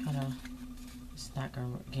is kind of, it's not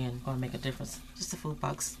going to make a difference. Just a food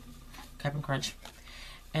box. Captain Crunch.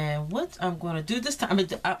 And what I'm going to do this time, you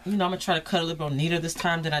know, I'm going to try to cut a little bit neater this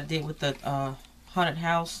time than I did with the haunted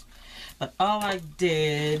house. But all I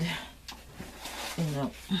did you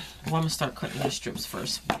know, well, I'm gonna start cutting the strips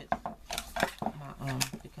first with my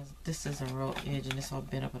because this is a real edge and it's all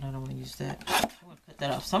bent up and I don't want to use that. I'm gonna cut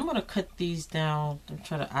that off. So I'm gonna cut these down and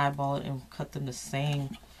try to eyeball it and cut them the same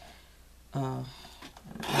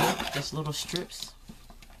just little strips.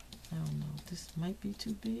 I don't know, this might be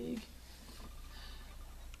too big.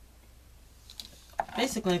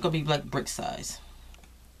 Basically it's gonna be like brick size.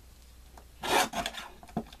 I'm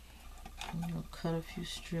gonna cut a few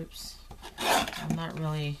strips. I'm not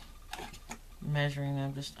really measuring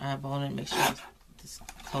them, just eyeballing it, make sure it's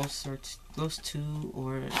closer to those two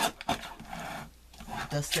or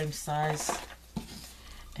the same size.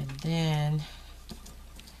 And then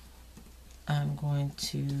I'm going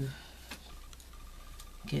to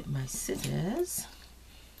get my scissors,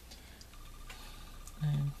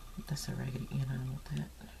 and that's a raggedy end, I don't want that.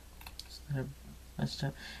 It's not a much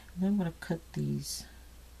up. And then I'm going to cut these.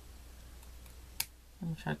 I'm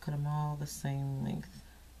going to try to cut them all the same length.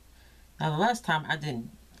 Now the last time I didn't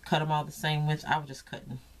cut them all the same width, I was just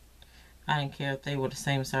cutting. I didn't care if they were the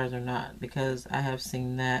same size or not, because I have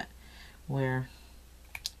seen that where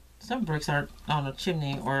some bricks are on a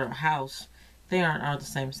chimney or a house, they aren't the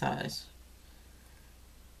same size.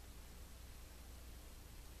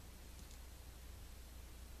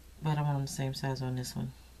 But I want them the same size on this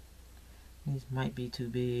one. These might be too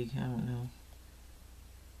big, I don't know.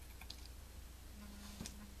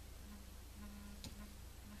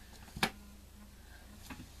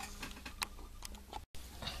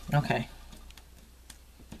 Okay.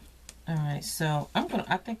 Alright, so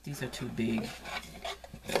I think these are too big.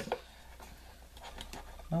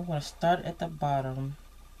 I'm gonna start at the bottom.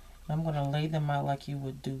 I'm gonna lay them out like you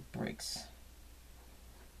would do bricks.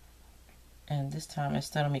 And this time,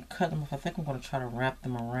 instead of me cutting them off, I think I'm gonna try to wrap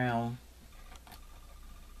them around.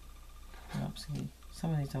 See,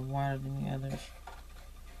 some of these are wider than the others.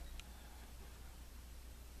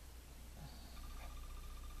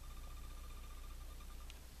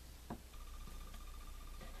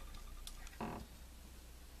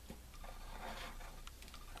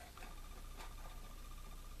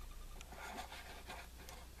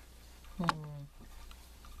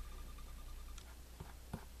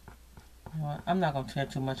 I'm not going to care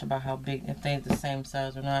too much about how big, if they're the same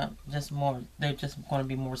size or not. Just more, they're just going to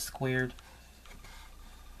be more squared.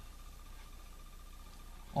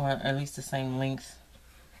 Or at least the same length,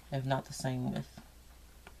 if not the same width.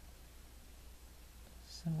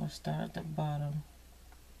 So we'll start at the bottom.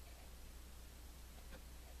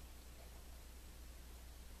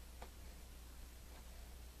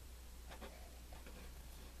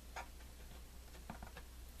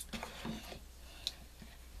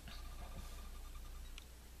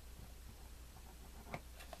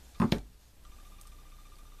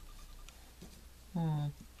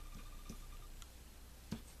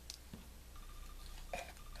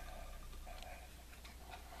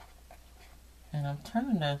 And I'm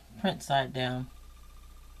turning the print side down.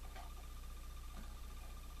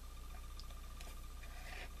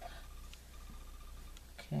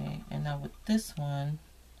 Okay, and now with this one,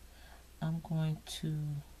 I'm going to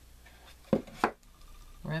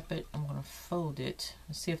wrap it. I'm going to fold it.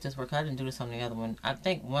 Let's see if this works. I didn't do this on the other one. I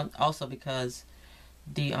think one also because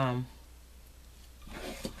the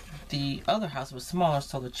other house was smaller,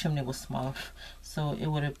 so the chimney was smaller. So it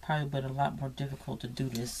would have probably been a lot more difficult to do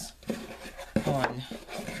this on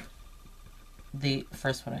the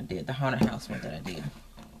first one I did, the haunted house one that I did.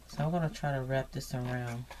 So I'm going to try to wrap this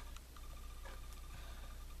around.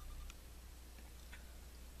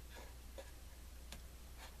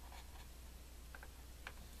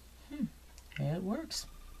 Yeah, it works.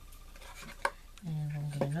 And I'm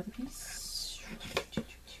going to get another piece.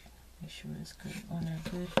 Make sure it's good on there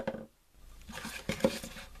good.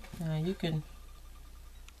 Now you can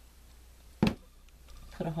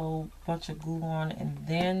put a whole bunch of glue on and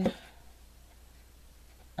then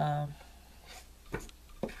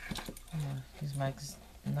use my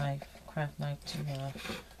craft knife to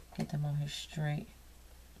get them on here straight.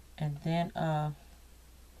 And then I'm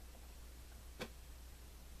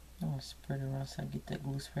gonna spread it around so I get that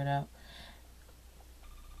glue spread out.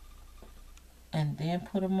 And then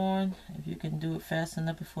put them on, if you can do it fast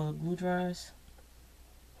enough before the glue dries.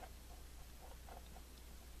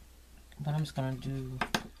 But I'm just gonna do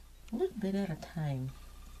a little bit at a time.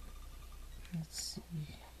 Let's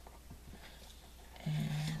see. And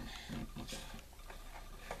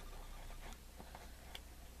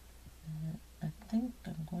I think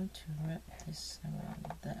I'm going to wrap this around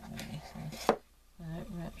that way. So that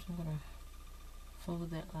wraps, I'm gonna fold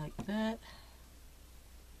that like that.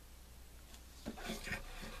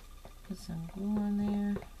 Put some glue on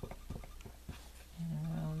there. And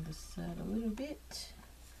around the side a little bit.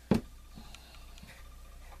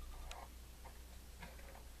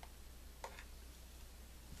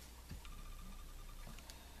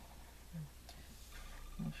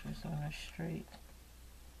 Make sure it's on there straight.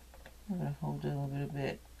 I'm gonna hold it a little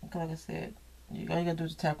bit. Like I said, all you gotta do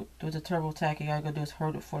is with the turbo tack. You gotta do is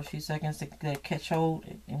hold it for a few seconds to catch hold.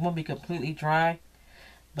 It won't be completely dry,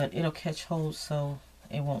 but it'll catch hold so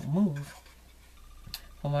it won't move.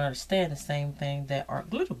 From what I understand, the same thing that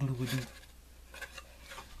art glitter glue would do.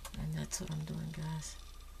 And that's what I'm doing, guys.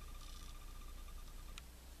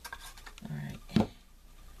 Alright.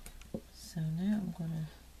 So now I'm gonna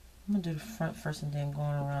do the front first and then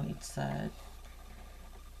going around each side.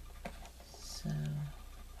 So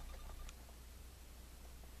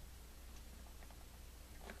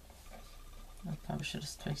I probably should have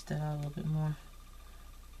spaced that out a little bit more.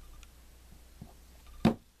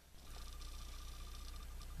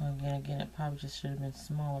 Again, it probably just should have been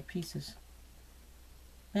smaller pieces.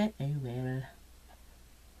 But oh well.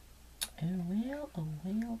 Oh well, oh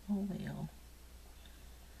well, oh well.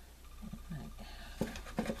 Alright.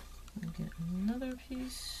 Get another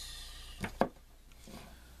piece.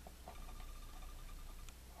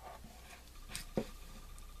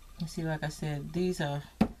 You see, like I said, they're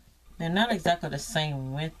not exactly the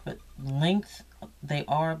same width, but length they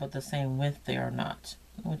are, but the same width they are not,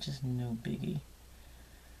 which is no biggie.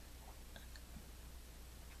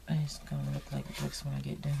 It's gonna look like it looks when I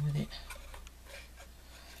get done with it.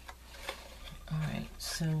 Alright,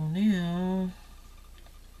 so now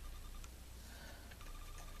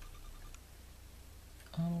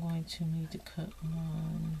I'm going to need to cut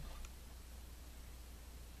one.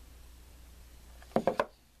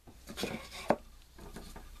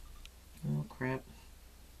 Oh crap.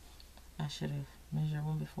 I should have measured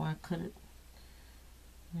one before I cut it.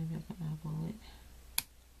 Maybe I can eyeball it.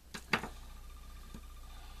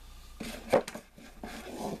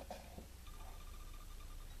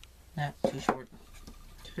 Nah, too short.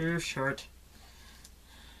 Too short.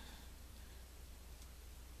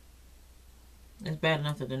 It's bad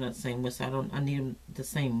enough that they're not the same width. So I need them the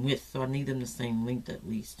same width, so I need them the same length at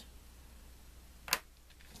least.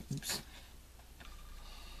 Oops.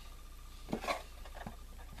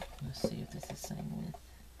 Let's see if this is the same width.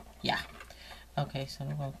 Yeah. Okay, so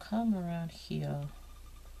I'm gonna come around here.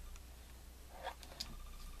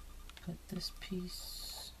 Put this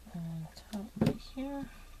piece on top right here.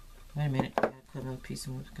 Wait a minute, I gotta cut another piece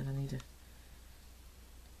of wood because I need to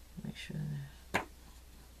make sure that.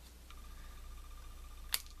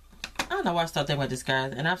 I don't know why I started thinking about this,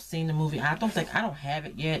 guys, and I've seen the movie. I don't have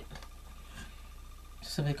it yet,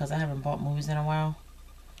 simply because I haven't bought movies in a while.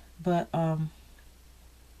 But I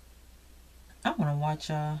want to watch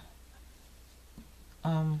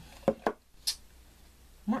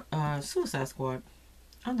Suicide Squad.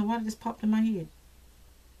 I don't know why it just popped in my head.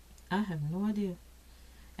 I have no idea.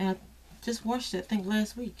 And I just watched it, I think,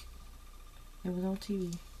 last week. It was on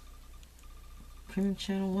TV. Premium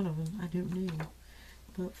channel, one of them. I don't know.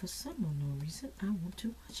 But for some unknown reason, I want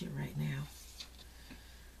to watch it right now.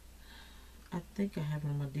 I think I have it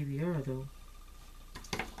on my DVR, though.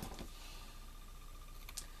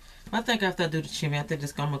 I think after I do the chimney, I think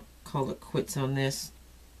I'm going to call it quits on this.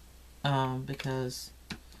 Because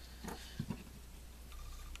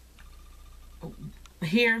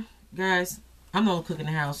here, guys, I'm the only cook in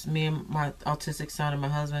the house. Me and my autistic son and my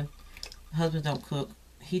husband. My husband don't cook.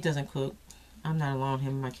 He doesn't cook. I'm not allowing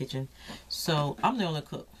him in my kitchen. So I'm the only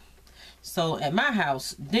cook. So at my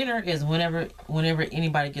house, dinner is whenever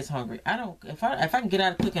anybody gets hungry. If I can get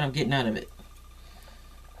out of cooking, I'm getting out of it.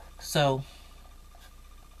 So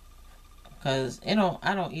because I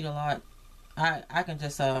don't eat a lot. I can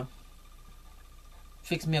just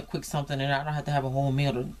fix me a quick something, and I don't have to have a whole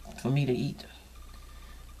meal for me to eat.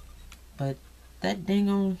 But that dang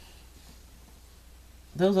on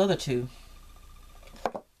those other two,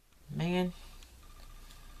 man,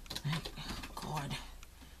 oh God,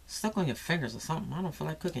 stuck on your fingers or something. I don't feel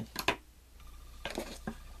like cooking.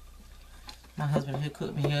 My husband, he'll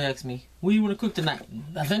cook me. He'll ask me, "What do you want to cook tonight?"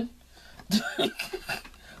 Nothing.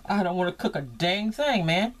 I don't want to cook a dang thing,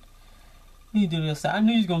 man. You do this. I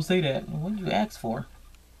knew you was gonna say that. What did you ask for?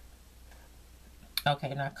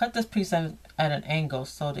 Okay, now cut this piece at an angle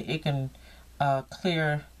so that it can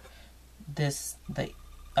clear the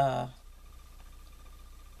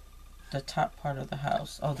top part of the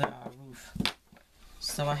house, the roof.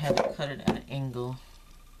 So I had to cut it at an angle,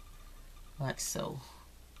 like so.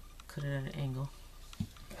 Cut it at an angle.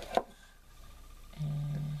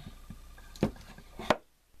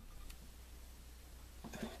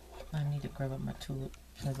 And I need to grab up my tulip,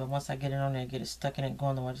 but once I get it on there, get it stuck in it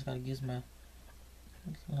going, though I just gotta use my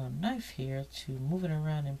a little knife here to move it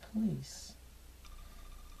around in place.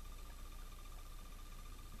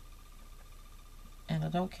 And I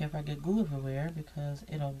don't care if I get glue everywhere because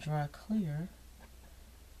it'll dry clear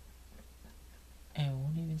and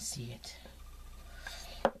won't even see it.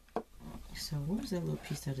 So what was that little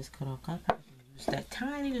piece that I just cut off? I probably use that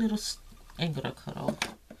tiny little angle to cut off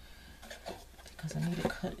because I need to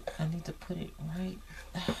cut it. I need to put it right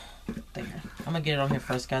there. I'm gonna get it on here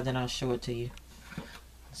first, guys, then I'll show it to you.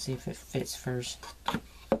 See if it fits first.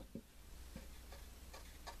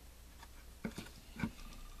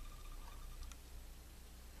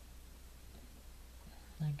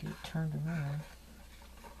 I get it turned around,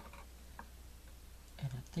 and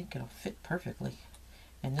I think it'll fit perfectly.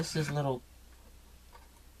 And this is little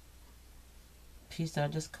piece that I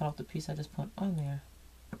just cut off, the piece I just put on there.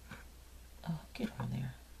 Oh, get on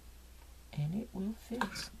there, and it will fit.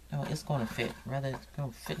 Oh, it's going to fit. Rather it's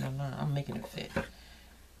going to fit or not, I'm making it fit.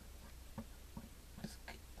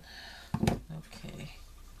 Okay.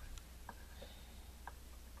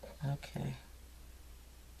 Okay.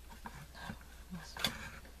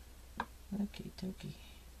 Okie dokie.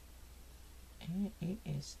 And it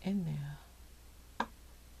is in there.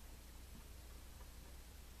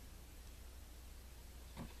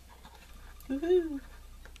 Woohoo!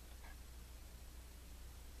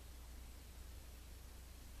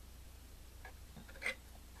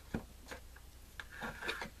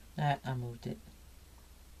 That I moved it.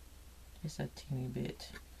 Just a teeny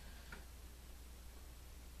bit.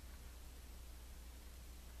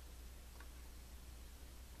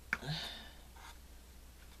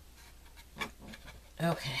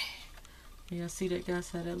 Okay. Yeah, see that, guys?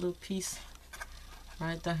 How that little piece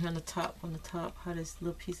right down here on the top, how this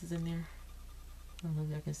little piece is in there. I don't know if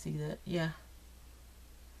y'all can see that. Yeah.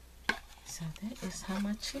 So that is how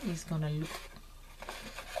my chili is gonna look.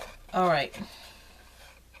 All right.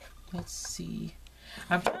 Let's see.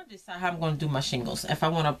 I'm trying to decide how I'm gonna do my shingles. If I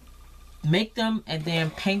want to make them and then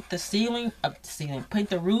paint the ceiling, paint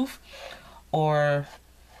the roof, or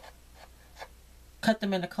cut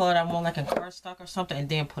them in the color I want, like in cardstock or something, and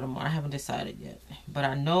then put them on. I haven't decided yet, but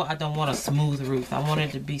I know I don't want a smooth roof. I want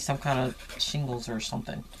it to be some kind of shingles or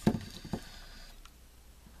something.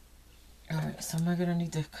 Alright, so I'm gonna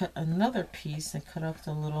need to cut another piece and cut off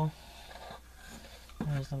the little.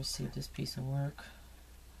 Let me see if this piece will work,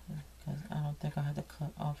 because I don't think I had to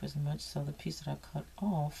cut off as much. So the piece that I cut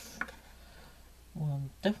off will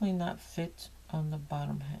definitely not fit on the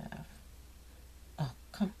bottom half. Oh,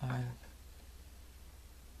 come on.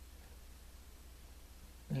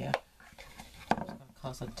 Yeah, it's gonna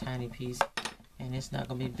cost a tiny piece, and it's not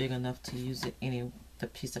gonna be big enough to use it the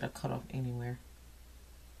piece that I cut off anywhere.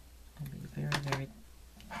 It'll be a very, very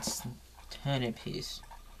tiny piece.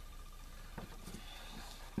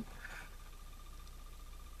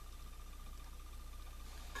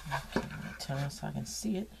 Okay, I'm gonna turn it so I can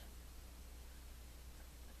see it.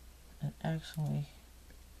 And actually,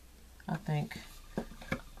 I think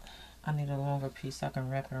I need a longer piece so I can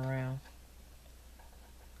wrap it around.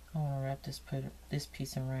 I want to wrap this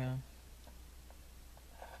piece around.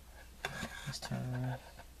 Let's turn it around.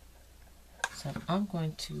 So I'm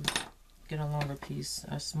going to get a longer piece,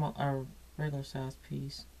 a regular size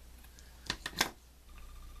piece,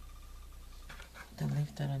 the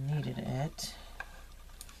length that I need it at.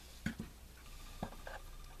 And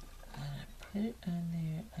I put it on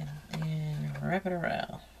there and then wrap it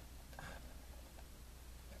around.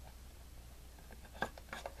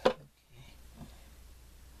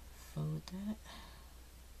 Fold that.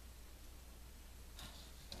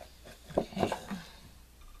 Okay.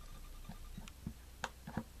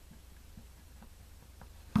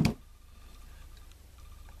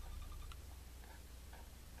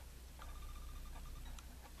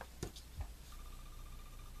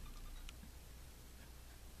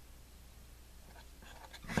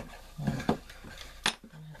 I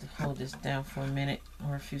have to hold this down for a minute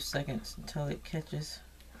or a few seconds until it catches.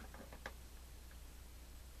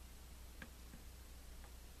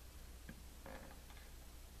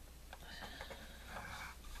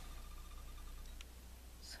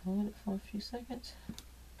 Hold it for a few seconds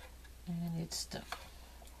and it's stuck.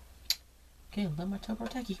 Okay, love my Tupperware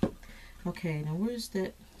tacky. Okay, now where's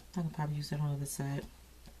that? I can probably use that on the other side.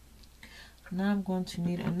 Now I'm going to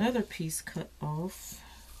need another piece cut off.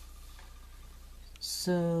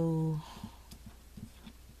 So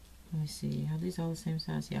let me see, are these all the same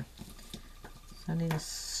size? Yeah. So I need a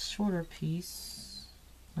shorter piece.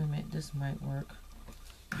 Wait a minute, this might work.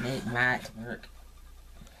 It might work.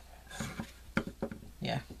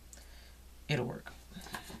 Yeah, it'll work.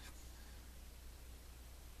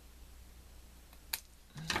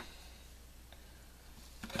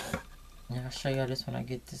 show y'all this when I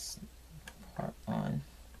get this part on.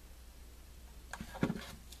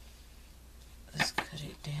 Let's cut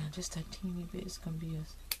it down just a teeny bit. It's gonna be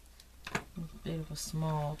a bit of a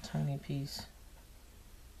small, tiny piece.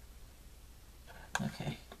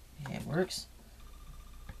 Okay, yeah, it works.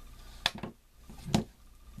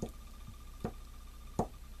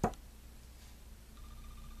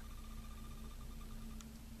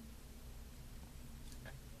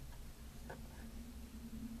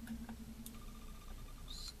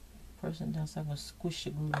 Pressing down so I can squish the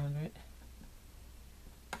glue under it.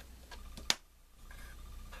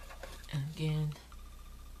 And again,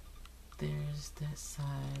 there's that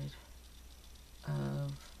side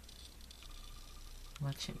of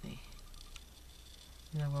my chimney.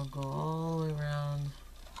 And I'm going to go all the way around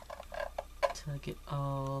till I get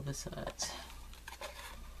all the sides.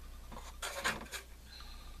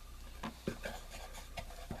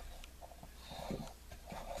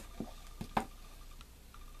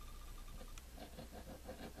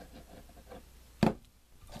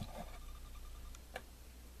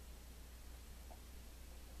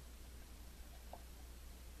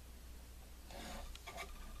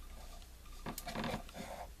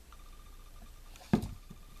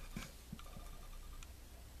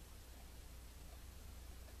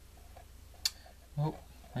 Oh,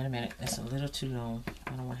 wait a minute. That's a little too long.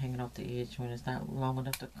 I don't want to hang it off the edge when it's not long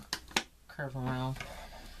enough to curve around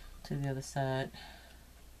to the other side.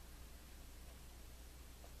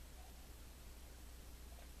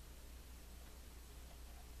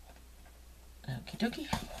 Okie dokie.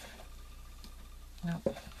 Now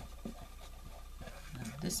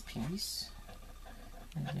this piece.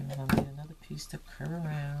 And then we're going to need another piece to curve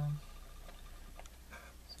around.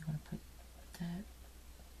 So I'm going to put that.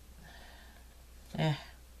 Yeah.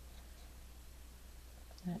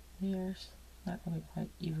 That there's not going to be quite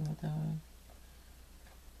even with that one.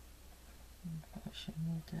 I should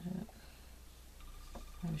move that up.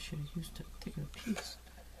 I should have used a thicker piece.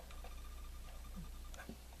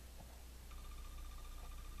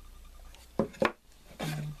 Now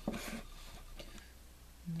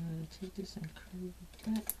take this and curve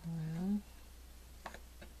that around.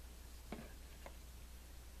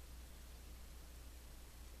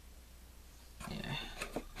 Yeah.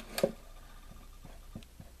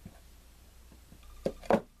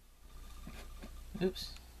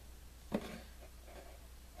 Oops.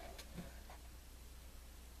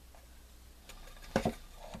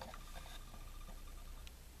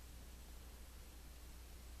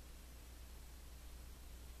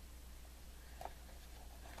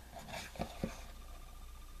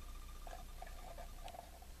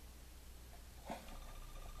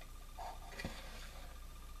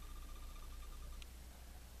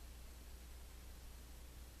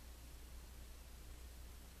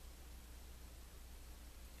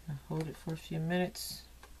 Hold it for a few minutes,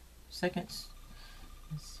 seconds.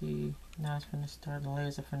 Let's see, now it's going to start, the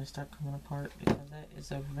layers are going to start coming apart because that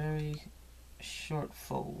is a very short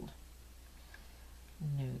fold.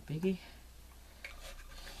 No biggie.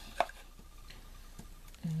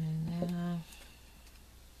 And now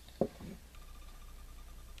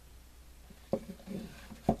I'm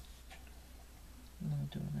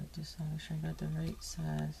doing it like this. I'm sure I got the right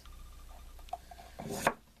size.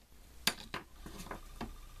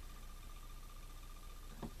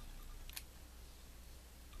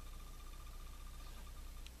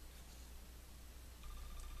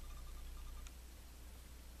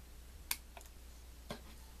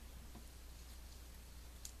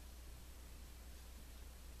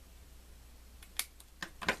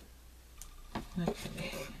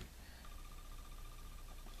 Okay.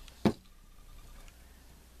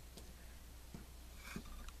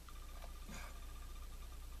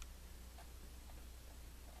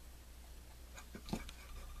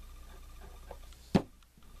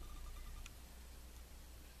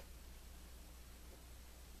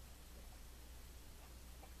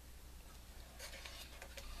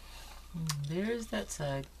 There's that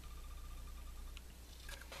side.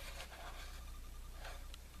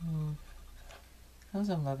 How's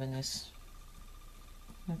I'm loving this.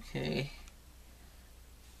 Okay.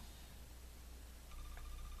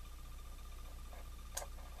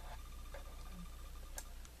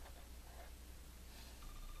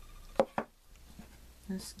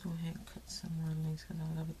 Let's go ahead and cut some more links because I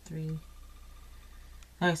have a 3.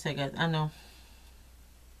 Like I said, guys, I know.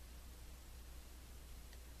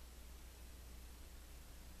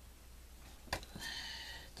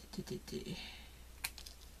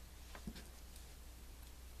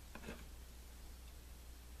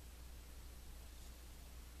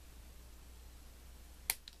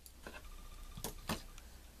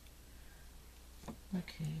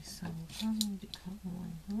 Okay, so I'm going to cut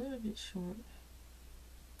one a little bit short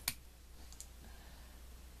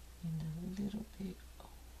and a little bit off.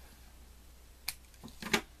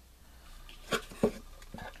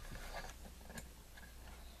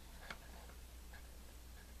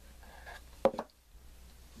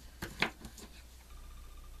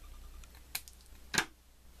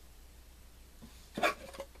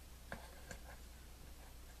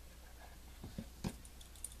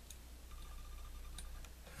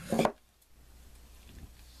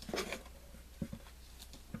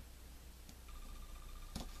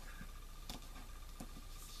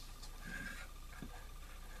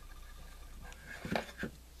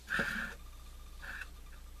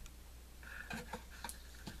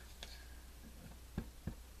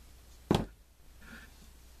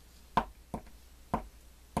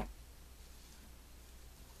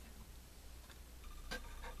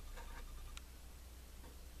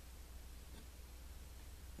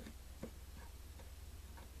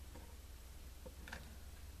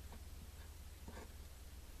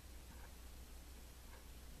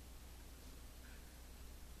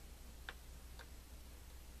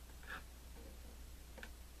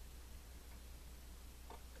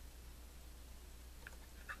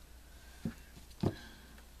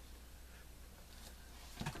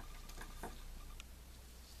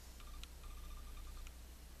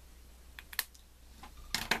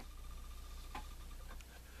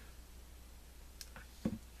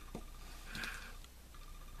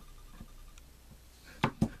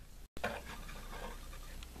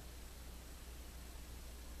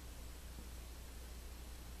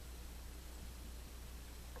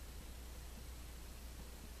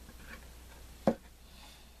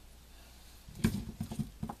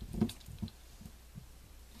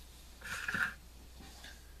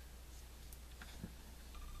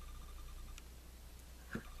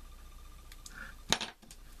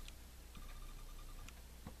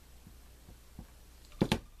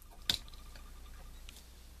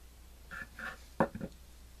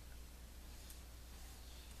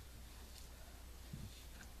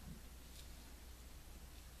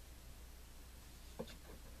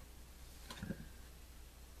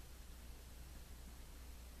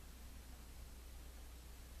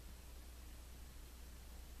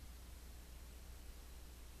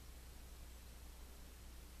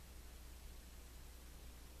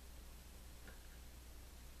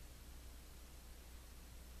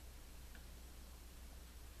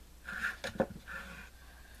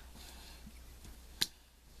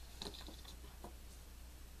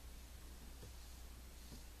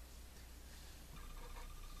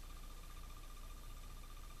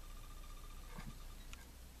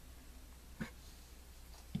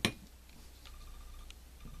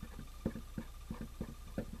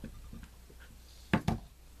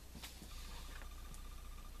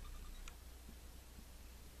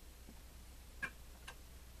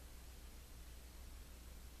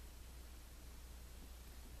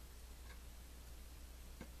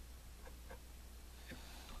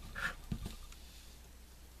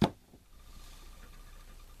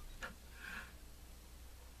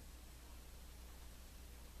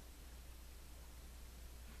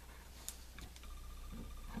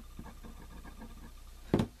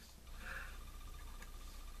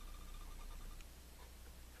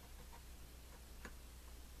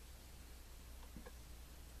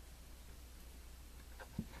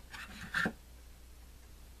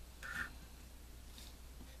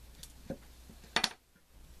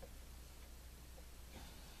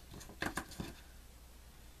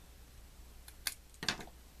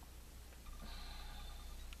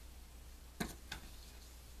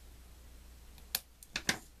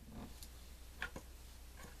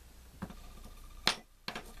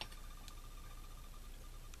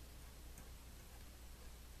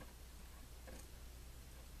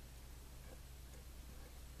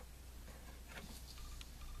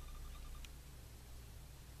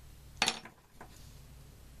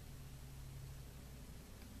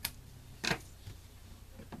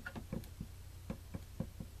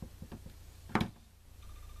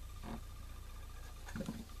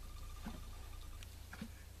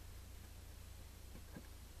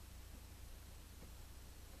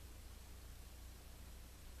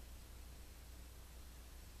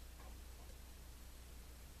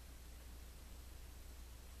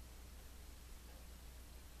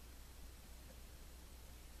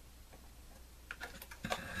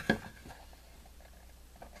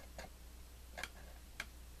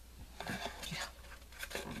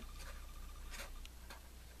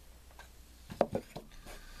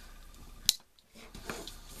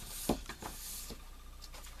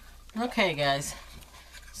 Okay, guys.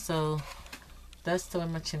 So that's the way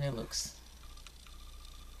my chimney looks.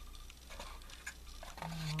 All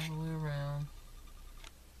the way around.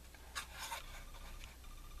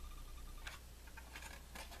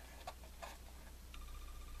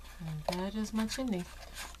 And that is my chimney.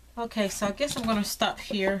 Okay, so I guess I'm gonna stop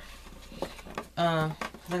here. I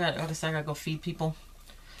gotta go feed people.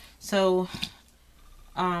 So,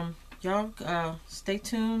 y'all, stay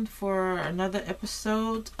tuned for another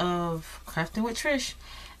episode of Crafting with Trish.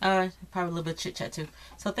 Probably a little bit of chit chat too.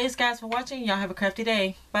 So thanks guys for watching. Y'all have a crafty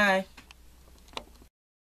day. Bye.